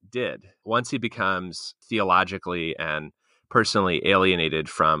Schmidt did. Once he becomes theologically and personally alienated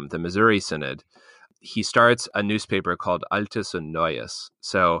from the Missouri Synod, he starts a newspaper called Altes und Neues.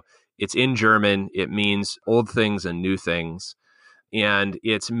 So it's in German. It means old things and new things. And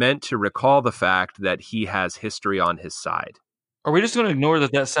it's meant to recall the fact that he has history on his side. Are we just going to ignore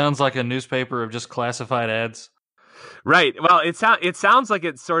that sounds like a newspaper of just classified ads? Right. Well, it sounds like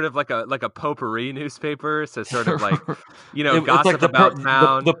it's sort of like a potpourri newspaper. So sort of like, gossip like about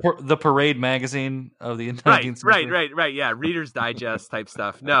town. The Parade magazine of the 19th century. Right. Yeah, Reader's Digest type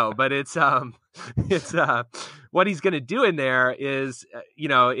stuff. No, but it's what he's going to do in there is,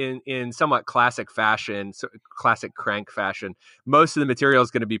 in somewhat classic fashion, classic crank fashion. Most of the material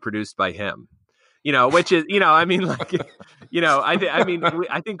is going to be produced by him. Which is, I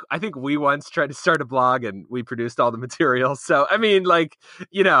think we once tried to start a blog and we produced all the material. So,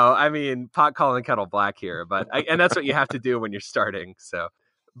 pot calling kettle black here, and that's what you have to do when you're starting. So,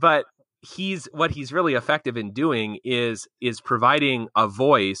 but what he's really effective in doing is providing a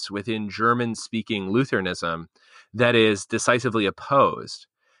voice within German speaking Lutheranism that is decisively opposed.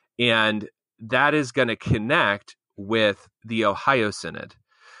 And that is going to connect with the Ohio Synod.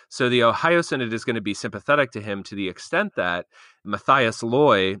 So the Ohio Synod is going to be sympathetic to him to the extent that Matthias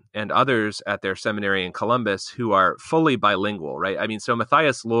Loy and others at their seminary in Columbus who are fully bilingual, right? So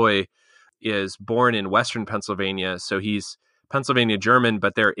Matthias Loy is born in Western Pennsylvania, so he's Pennsylvania German,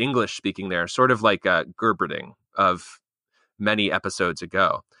 but they're English speaking there, sort of like Gerberding of many episodes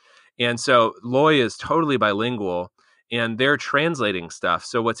ago. And so Loy is totally bilingual, and they're translating stuff.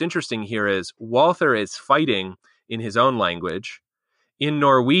 So what's interesting here is Walther is fighting in his own language. In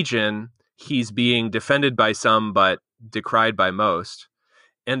Norwegian, he's being defended by some, but decried by most.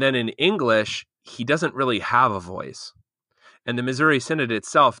 And then in English, he doesn't really have a voice. And the Missouri Synod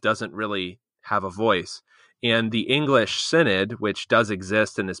itself doesn't really have a voice. And the English Synod, which does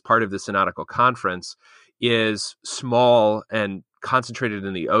exist and is part of the Synodical Conference, is small and concentrated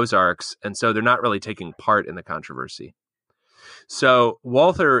in the Ozarks, and so they're not really taking part in the controversy. So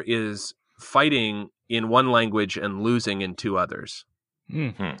Walther is fighting in one language and losing in two others.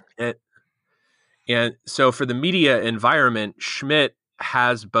 Mm-hmm. And so for the media environment, Schmidt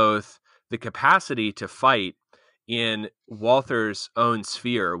has both the capacity to fight in Walther's own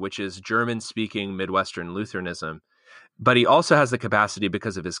sphere, which is German-speaking Midwestern Lutheranism, but he also has the capacity,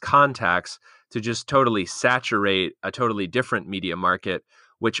 because of his contacts, to just totally saturate a totally different media market,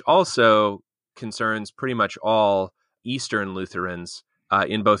 which also concerns pretty much all Eastern Lutherans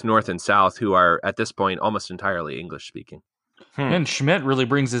in both North and South, who are at this point almost entirely English-speaking. And Schmidt really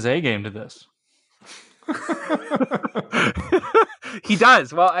brings his A game to this. He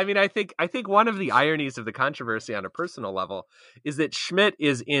does. Well, I mean, I think one of the ironies of the controversy on a personal level is that Schmidt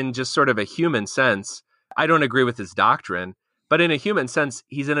is, in just sort of a human sense, I don't agree with his doctrine, but in a human sense,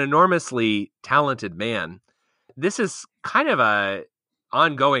 he's an enormously talented man. This is kind of a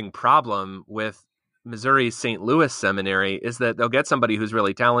ongoing problem with Missouri St. Louis Seminary, is that they'll get somebody who's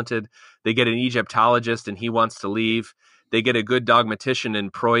really talented. They get an Egyptologist and he wants to leave. They get a good dogmatician in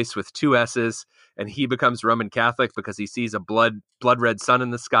Preuss with 2 S's, and he becomes Roman Catholic because he sees a blood red sun in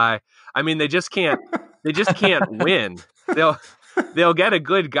the sky. I mean, they just can't win. They'll get a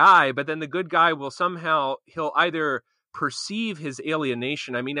good guy, but then the good guy will somehow, he'll either perceive his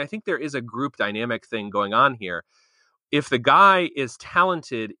alienation. I mean, I think there is a group dynamic thing going on here. If the guy is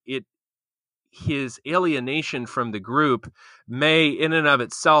talented, his alienation from the group may in and of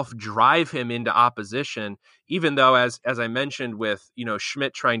itself drive him into opposition, even though, as I mentioned with,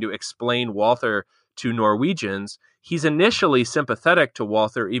 Schmidt trying to explain Walther to Norwegians, he's initially sympathetic to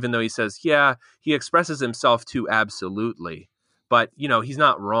Walther, even though he says, yeah, he expresses himself too absolutely, but he's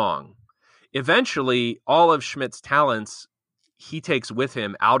not wrong. Eventually, all of Schmidt's talents he takes with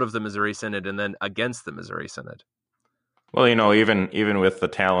him out of the Missouri Synod and then against the Missouri Synod. Well, even with the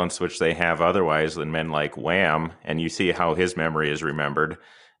talents which they have otherwise than men like Wham, and you see how his memory is remembered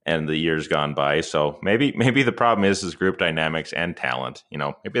and the years gone by. So maybe the problem is group dynamics and talent.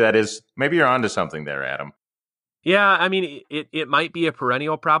 Maybe you're onto something there, Adam. Yeah, I mean, it might be a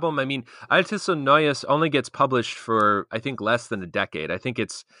perennial problem. I mean, Altes und Neues only gets published for, I think, less than a decade. I think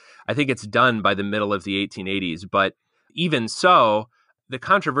it's done by the middle of the 1880s. But even so, the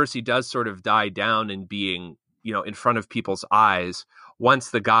controversy does sort of die down in being, in front of people's eyes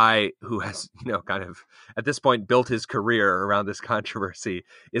once the guy who has, kind of at this point built his career around this controversy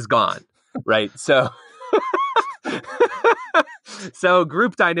is gone, right? So, so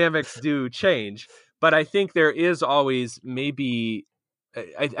group dynamics do change. But I think there is always maybe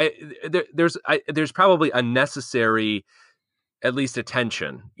there's probably a necessary, at least a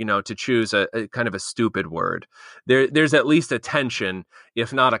tension, to choose a kind of a stupid word. There's at least a tension,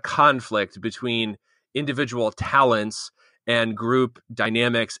 if not a conflict, between individual talents and group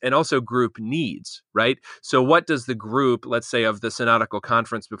dynamics and also group needs, right? So what does the group, let's say of the Synodical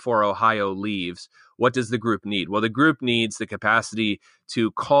Conference before Ohio leaves, what does the group need? Well, the group needs the capacity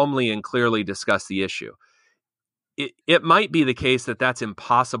to calmly and clearly discuss the issue. It might be the case that that's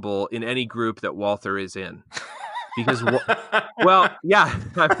impossible in any group that Walther is in. Because, well, yeah,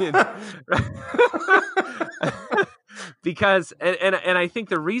 I mean, because, and I think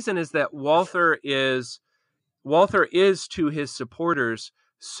the reason is that Walther is to his supporters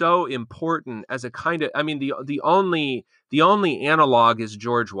so important as a kind of, I mean, the only analog is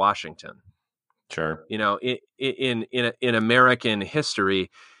George Washington. Sure. In American history.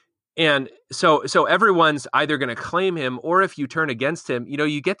 And so everyone's either going to claim him, or if you turn against him,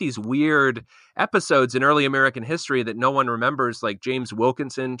 you get these weird episodes in early American history that no one remembers, like James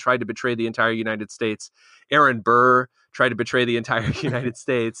Wilkinson tried to betray the entire United States. Aaron Burr tried to betray the entire United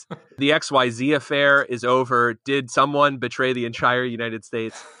States. The XYZ affair is over. Did someone betray the entire United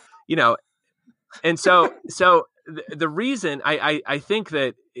States? And so the reason I think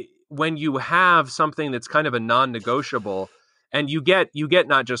that when you have something that's kind of a non-negotiable, and you get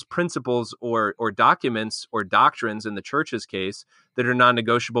not just principles or documents or doctrines in the church's case that are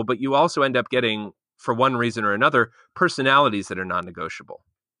non-negotiable, but you also end up getting, for one reason or another, personalities that are non-negotiable,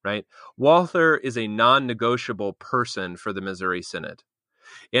 right? Walther is a non-negotiable person for the Missouri Synod.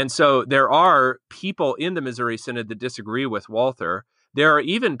 And so there are people in the Missouri Synod that disagree with Walther. There are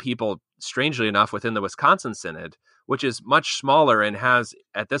even people, strangely enough, within the Wisconsin Synod, which is much smaller and has,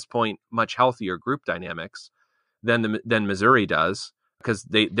 at this point, much healthier group dynamics than Missouri does, because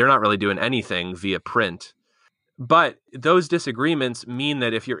they're not really doing anything via print. But those disagreements mean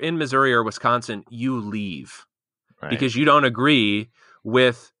that if you're in Missouri or Wisconsin, you leave, right? Because you don't agree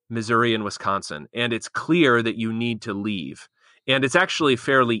with Missouri and Wisconsin, and it's clear that you need to leave. And it's actually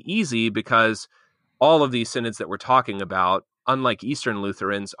fairly easy because all of these synods that we're talking about, unlike Eastern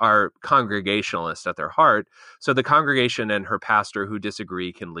Lutherans, are Congregationalist at their heart. So the congregation and her pastor who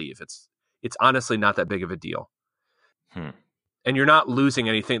disagree can leave. It's honestly not that big of a deal. And you're not losing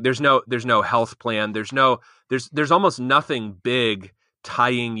anything. There's no health plan. There's almost nothing big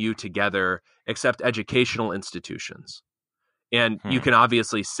tying you together except educational institutions. And you can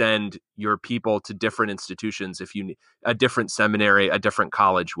obviously send your people to different institutions if you need a different seminary, a different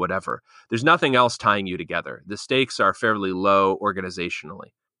college, whatever. There's nothing else tying you together. The stakes are fairly low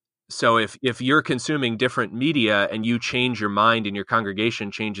organizationally. So if you're consuming different media and you change your mind and your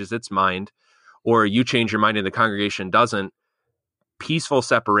congregation changes its mind, or you change your mind and the congregation doesn't, peaceful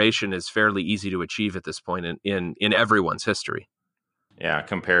separation is fairly easy to achieve at this point in everyone's history. Yeah,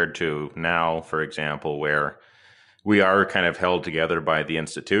 compared to now, for example, where we are kind of held together by the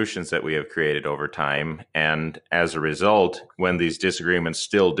institutions that we have created over time. And as a result, when these disagreements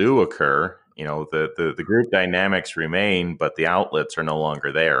still do occur, the group dynamics remain, but the outlets are no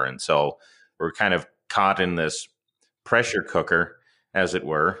longer there. And so we're kind of caught in this pressure cooker, as it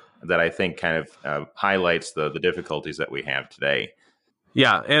were, that I think kind of highlights the difficulties that we have today.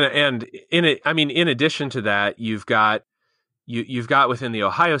 Yeah. And in addition to that, you've got within the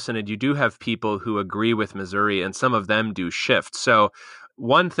Ohio Synod, you do have people who agree with Missouri, and some of them do shift. So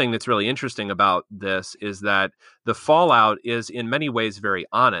one thing that's really interesting about this is that the fallout is in many ways very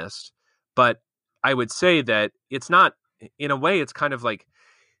honest, but I would say that it's not, in a way, it's kind of like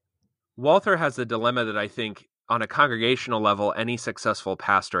Walther has the dilemma that I think on a congregational level, any successful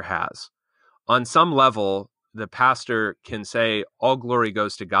pastor has. On some level, the pastor can say, all glory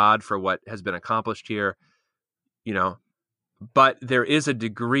goes to God for what has been accomplished here, but there is a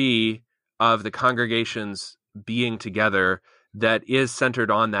degree of the congregations being together that is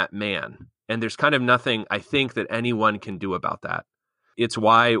centered on that man. And there's kind of nothing, I think, that anyone can do about that. It's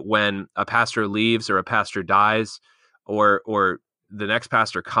why when a pastor leaves or a pastor dies or the next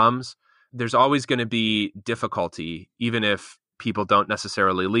pastor comes, there's always going to be difficulty, even if people don't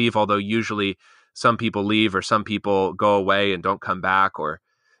necessarily leave, although usually some people leave or some people go away and don't come back, or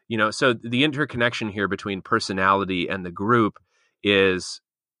so the interconnection here between personality and the group is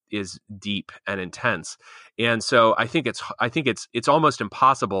deep and intense. And so I think it's almost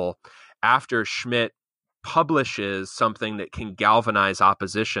impossible after Schmidt publishes something that can galvanize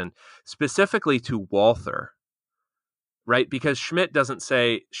opposition, specifically to Walther, right? Because Schmidt does in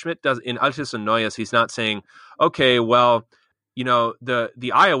Altus und Neues, he's not saying, okay, well,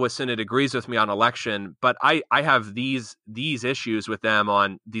 the Iowa Synod agrees with me on election, but I have these issues with them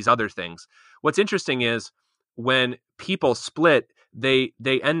on these other things. What's interesting is when people split, they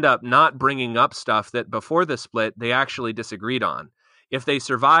end up not bringing up stuff that before the split they actually disagreed on. If they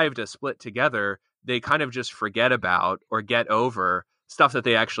survived a split together, they kind of just forget about or get over stuff that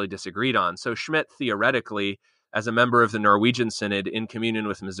they actually disagreed on. So Schmidt, theoretically, as a member of the Norwegian Synod in communion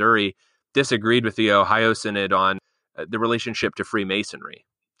with Missouri, disagreed with the Ohio Synod on the relationship to Freemasonry.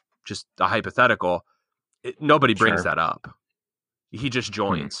 Just a hypothetical. Nobody brings that up. He just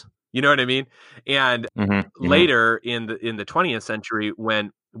joins. You know what I mean? And later in the 20th century,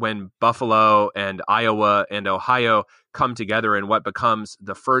 when Buffalo and Iowa and Ohio come together in what becomes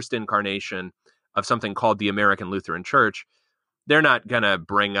the first incarnation of something called the American Lutheran Church, they're not going to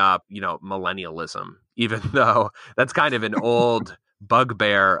bring up, millennialism, even though that's kind of an old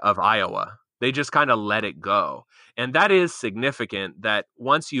bugbear of Iowa. They just kind of let it go. And that is significant, that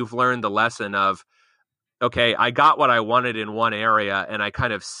once you've learned the lesson of, okay, I got what I wanted in one area and I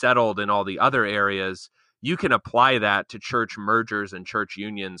kind of settled in all the other areas, you can apply that to church mergers and church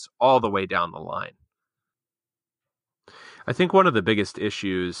unions all the way down the line. I think one of the biggest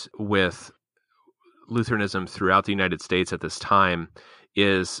issues with Lutheranism throughout the United States at this time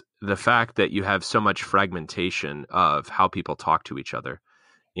is the fact that you have so much fragmentation of how people talk to each other.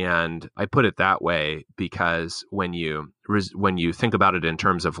 And I put it that way because when you think about it in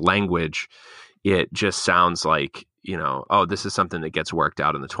terms of language, it just sounds like, this is something that gets worked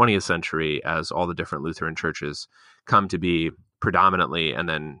out in the 20th century as all the different Lutheran churches come to be predominantly and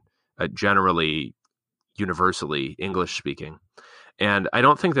then generally universally English speaking. And I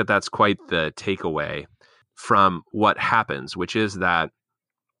don't think that that's quite the takeaway from what happens, which is that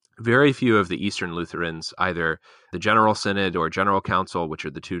very few of the Eastern Lutherans, either the General Synod or General Council, which are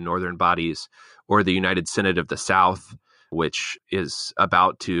the two northern bodies, or the United Synod of the South, which is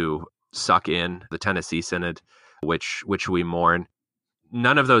about to suck in the Tennessee Synod, which we mourn.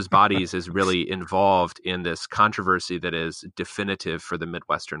 None of those bodies is really involved in this controversy that is definitive for the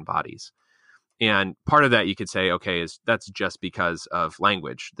Midwestern bodies. And part of that you could say, okay, is that's just because of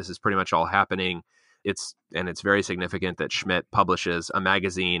language. This is pretty much all happening. It's very significant that Schmidt publishes a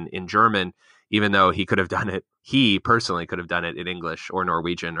magazine in German, even though he personally could have done it in English or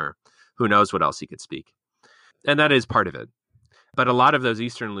Norwegian or who knows what else he could speak. And that is part of it. But a lot of those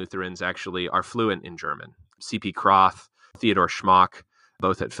Eastern Lutherans actually are fluent in German. C.P. Croth, Theodor Schmock,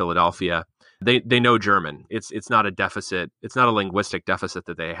 both at Philadelphia, they know German. It's not a deficit. It's not a linguistic deficit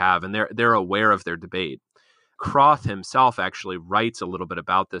that they have, and they're aware of their debate. Croth himself actually writes a little bit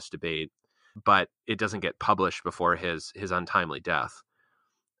about this debate, but it doesn't get published before his untimely death.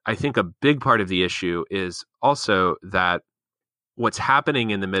 I think a big part of the issue is also that what's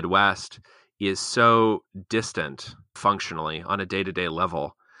happening in the Midwest is so distant functionally on a day-to-day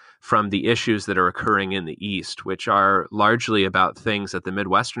level from the issues that are occurring in the East, which are largely about things that the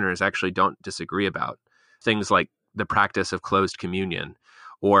Midwesterners actually don't disagree about. Things like the practice of closed communion,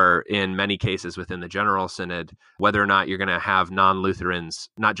 or in many cases within the General Synod, whether or not you're going to have non-Lutherans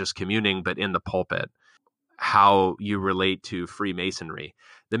not just communing, but in the pulpit, how you relate to Freemasonry.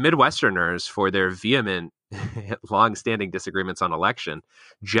 The Midwesterners, for their vehement, long-standing disagreements on election,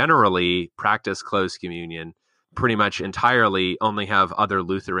 generally practice closed communion, pretty much entirely only have other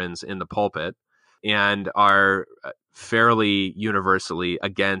Lutherans in the pulpit, and are fairly universally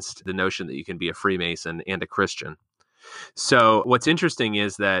against the notion that you can be a Freemason and a Christian. So what's interesting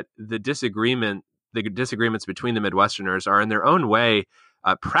is that the disagreements between the Midwesterners are in their own way,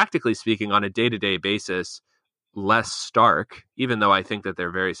 practically speaking, on a day-to-day basis, less stark, even though I think that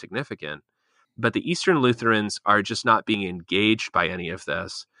they're very significant. But the Eastern Lutherans are just not being engaged by any of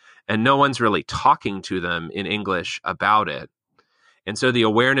this, and no one's really talking to them in English about it. And so the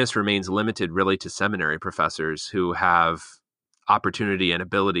awareness remains limited really to seminary professors who have opportunity and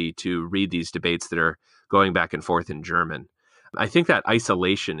ability to read these debates that are going back and forth in German. I think that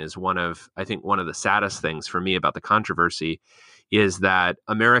isolation is one of the saddest things for me about the controversy, is that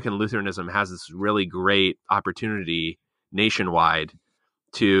American Lutheranism has this really great opportunity nationwide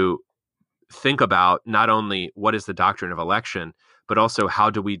to think about not only what is the doctrine of election, but also how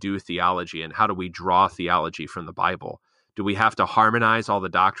do we do theology and how do we draw theology from the Bible? Do we have to harmonize all the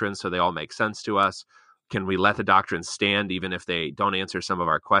doctrines so they all make sense to us? Can we let the doctrines stand even if they don't answer some of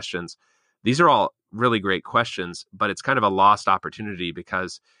our questions? These are all really great questions, but it's kind of a lost opportunity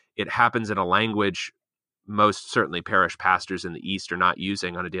because it happens in a language most certainly parish pastors in the East are not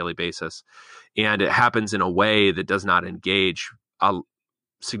using on a daily basis. And it happens in a way that does not engage a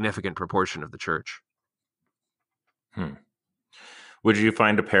significant proportion of the church. Would you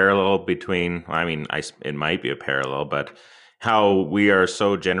find a parallel between, it might be a parallel, but how we are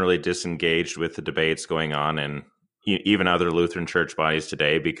so generally disengaged with the debates going on in even other Lutheran church bodies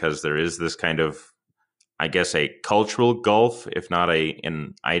today, because there is this kind of, I guess, a cultural gulf, if not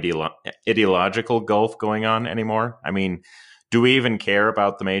an ideological gulf going on anymore? I mean, do we even care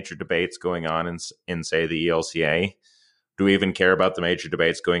about the major debates going on in say, the ELCA? Do we even care about the major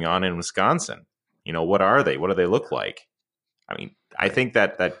debates going on in Wisconsin? What are they? What do they look like? I mean, I think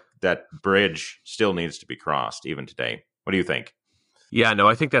that bridge still needs to be crossed even today. What do you think? Yeah, no,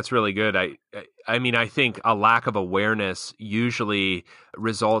 I think that's really good. I think a lack of awareness usually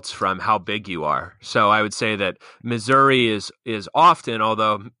results from how big you are. So I would say that Missouri is often,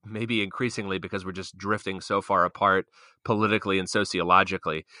 although maybe increasingly because we're just drifting so far apart politically and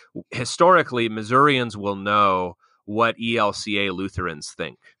sociologically, historically, Missourians will know what ELCA Lutherans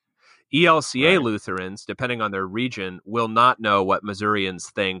think. ELCA Right. Lutherans, depending on their region, will not know what Missourians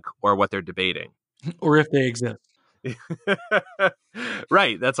think or what they're debating. Or if they exist.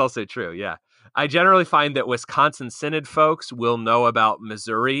 Right. That's also true. Yeah. I generally find that Wisconsin Synod folks will know about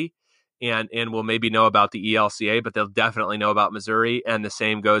Missouri and will maybe know about the ELCA, but they'll definitely know about Missouri. And the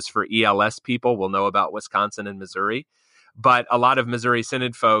same goes for ELS people will know about Wisconsin and Missouri. But a lot of Missouri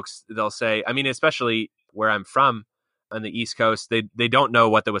Synod folks, they'll say, especially where I'm from on the East Coast, they don't know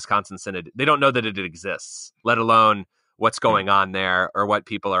what the Wisconsin Synod, they don't know that it exists, let alone what's going on there or what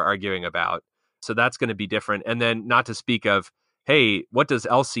people are arguing about. So that's going to be different. And then not to speak of, hey, what does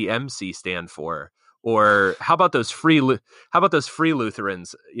LCMC stand for? Or how about those free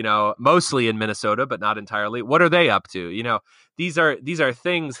Lutherans, mostly in Minnesota, but not entirely. What are they up to? These are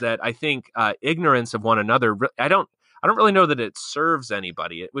things that I think ignorance of one another. I don't really know that it serves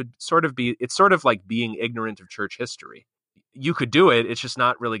anybody. It's sort of like being ignorant of church history. You could do it. It's just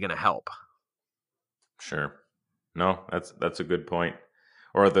not really going to help. Sure. No, that's a good point.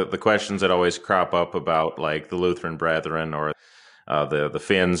 Or the questions that always crop up about like the Lutheran Brethren or the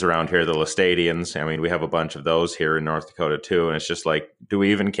Finns around here, the Lestadians. I mean, we have a bunch of those here in North Dakota too, and it's just like, do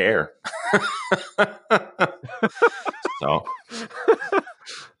we even care? So,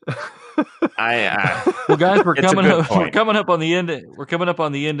 Well, guys, we're It's a coming good up. We're point. coming up on the end. We're coming up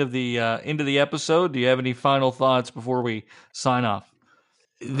on the end of the episode. Do you have any final thoughts before we sign off?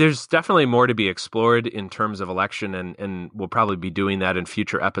 There's definitely more to be explored in terms of election, and we'll probably be doing that in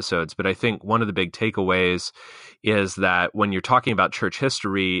future episodes. But I think one of the big takeaways is that when you're talking about church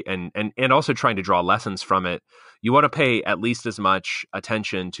history and also trying to draw lessons from it, you want to pay at least as much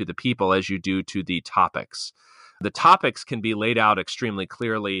attention to the people as you do to the topics. The topics can be laid out extremely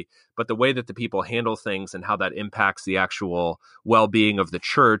clearly, but the way that the people handle things and how that impacts the actual well-being of the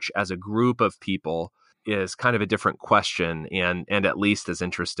church as a group of people is kind of a different question and at least as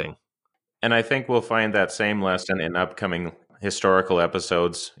interesting. And I think we'll find that same lesson in upcoming historical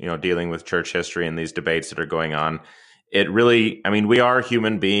episodes, dealing with church history and these debates that are going on. It really, we are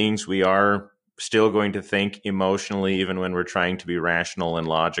human beings. We are still going to think emotionally, even when we're trying to be rational and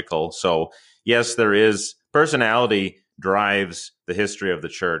logical. So yes, there is personality drives the history of the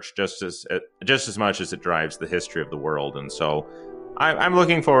church just as much as it drives the history of the world. And so I'm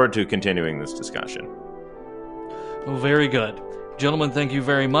looking forward to continuing this discussion. Well, very good. Gentlemen, thank you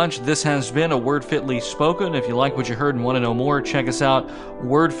very much. This has been A Word Fitly Spoken. If you like what you heard and want to know more, check us out,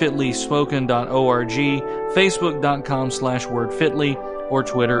 wordfitlyspoken.org, facebook.com/wordfitly, or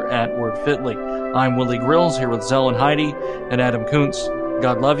Twitter @wordfitly. I'm Willie Grills here with Zell and Heidi and Adam Kuntz.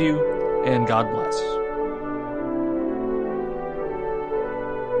 God love you, and God bless.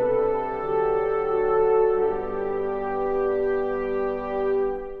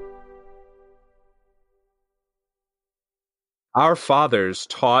 Our fathers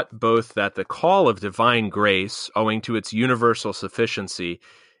taught both that the call of divine grace, owing to its universal sufficiency,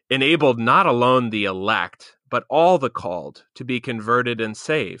 enabled not alone the elect, but all the called to be converted and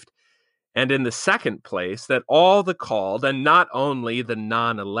saved. And in the second place, that all the called, and not only the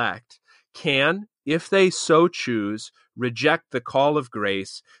non-elect, can, if they so choose, reject the call of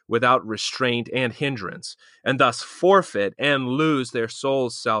grace without restraint and hindrance, and thus forfeit and lose their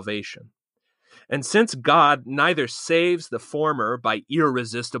soul's salvation. And since God neither saves the former by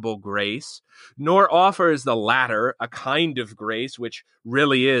irresistible grace, nor offers the latter a kind of grace which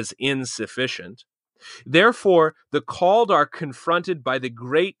really is insufficient, therefore the called are confronted by the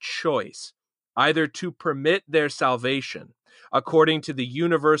great choice either to permit their salvation according to the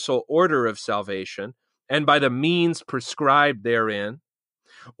universal order of salvation and by the means prescribed therein,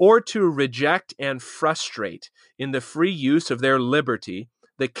 or to reject and frustrate in the free use of their liberty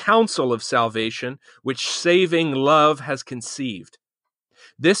the counsel of salvation which saving love has conceived.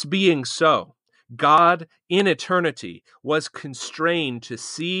 This being so, God in eternity was constrained to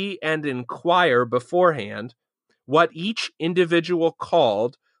see and inquire beforehand what each individual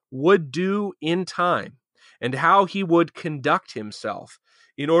called would do in time and how he would conduct himself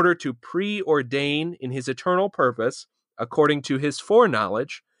in order to preordain in his eternal purpose, according to his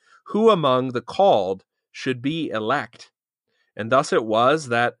foreknowledge, who among the called should be elect. And thus it was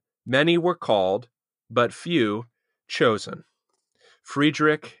that many were called, but few chosen.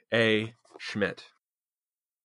 Friedrich A. Schmidt.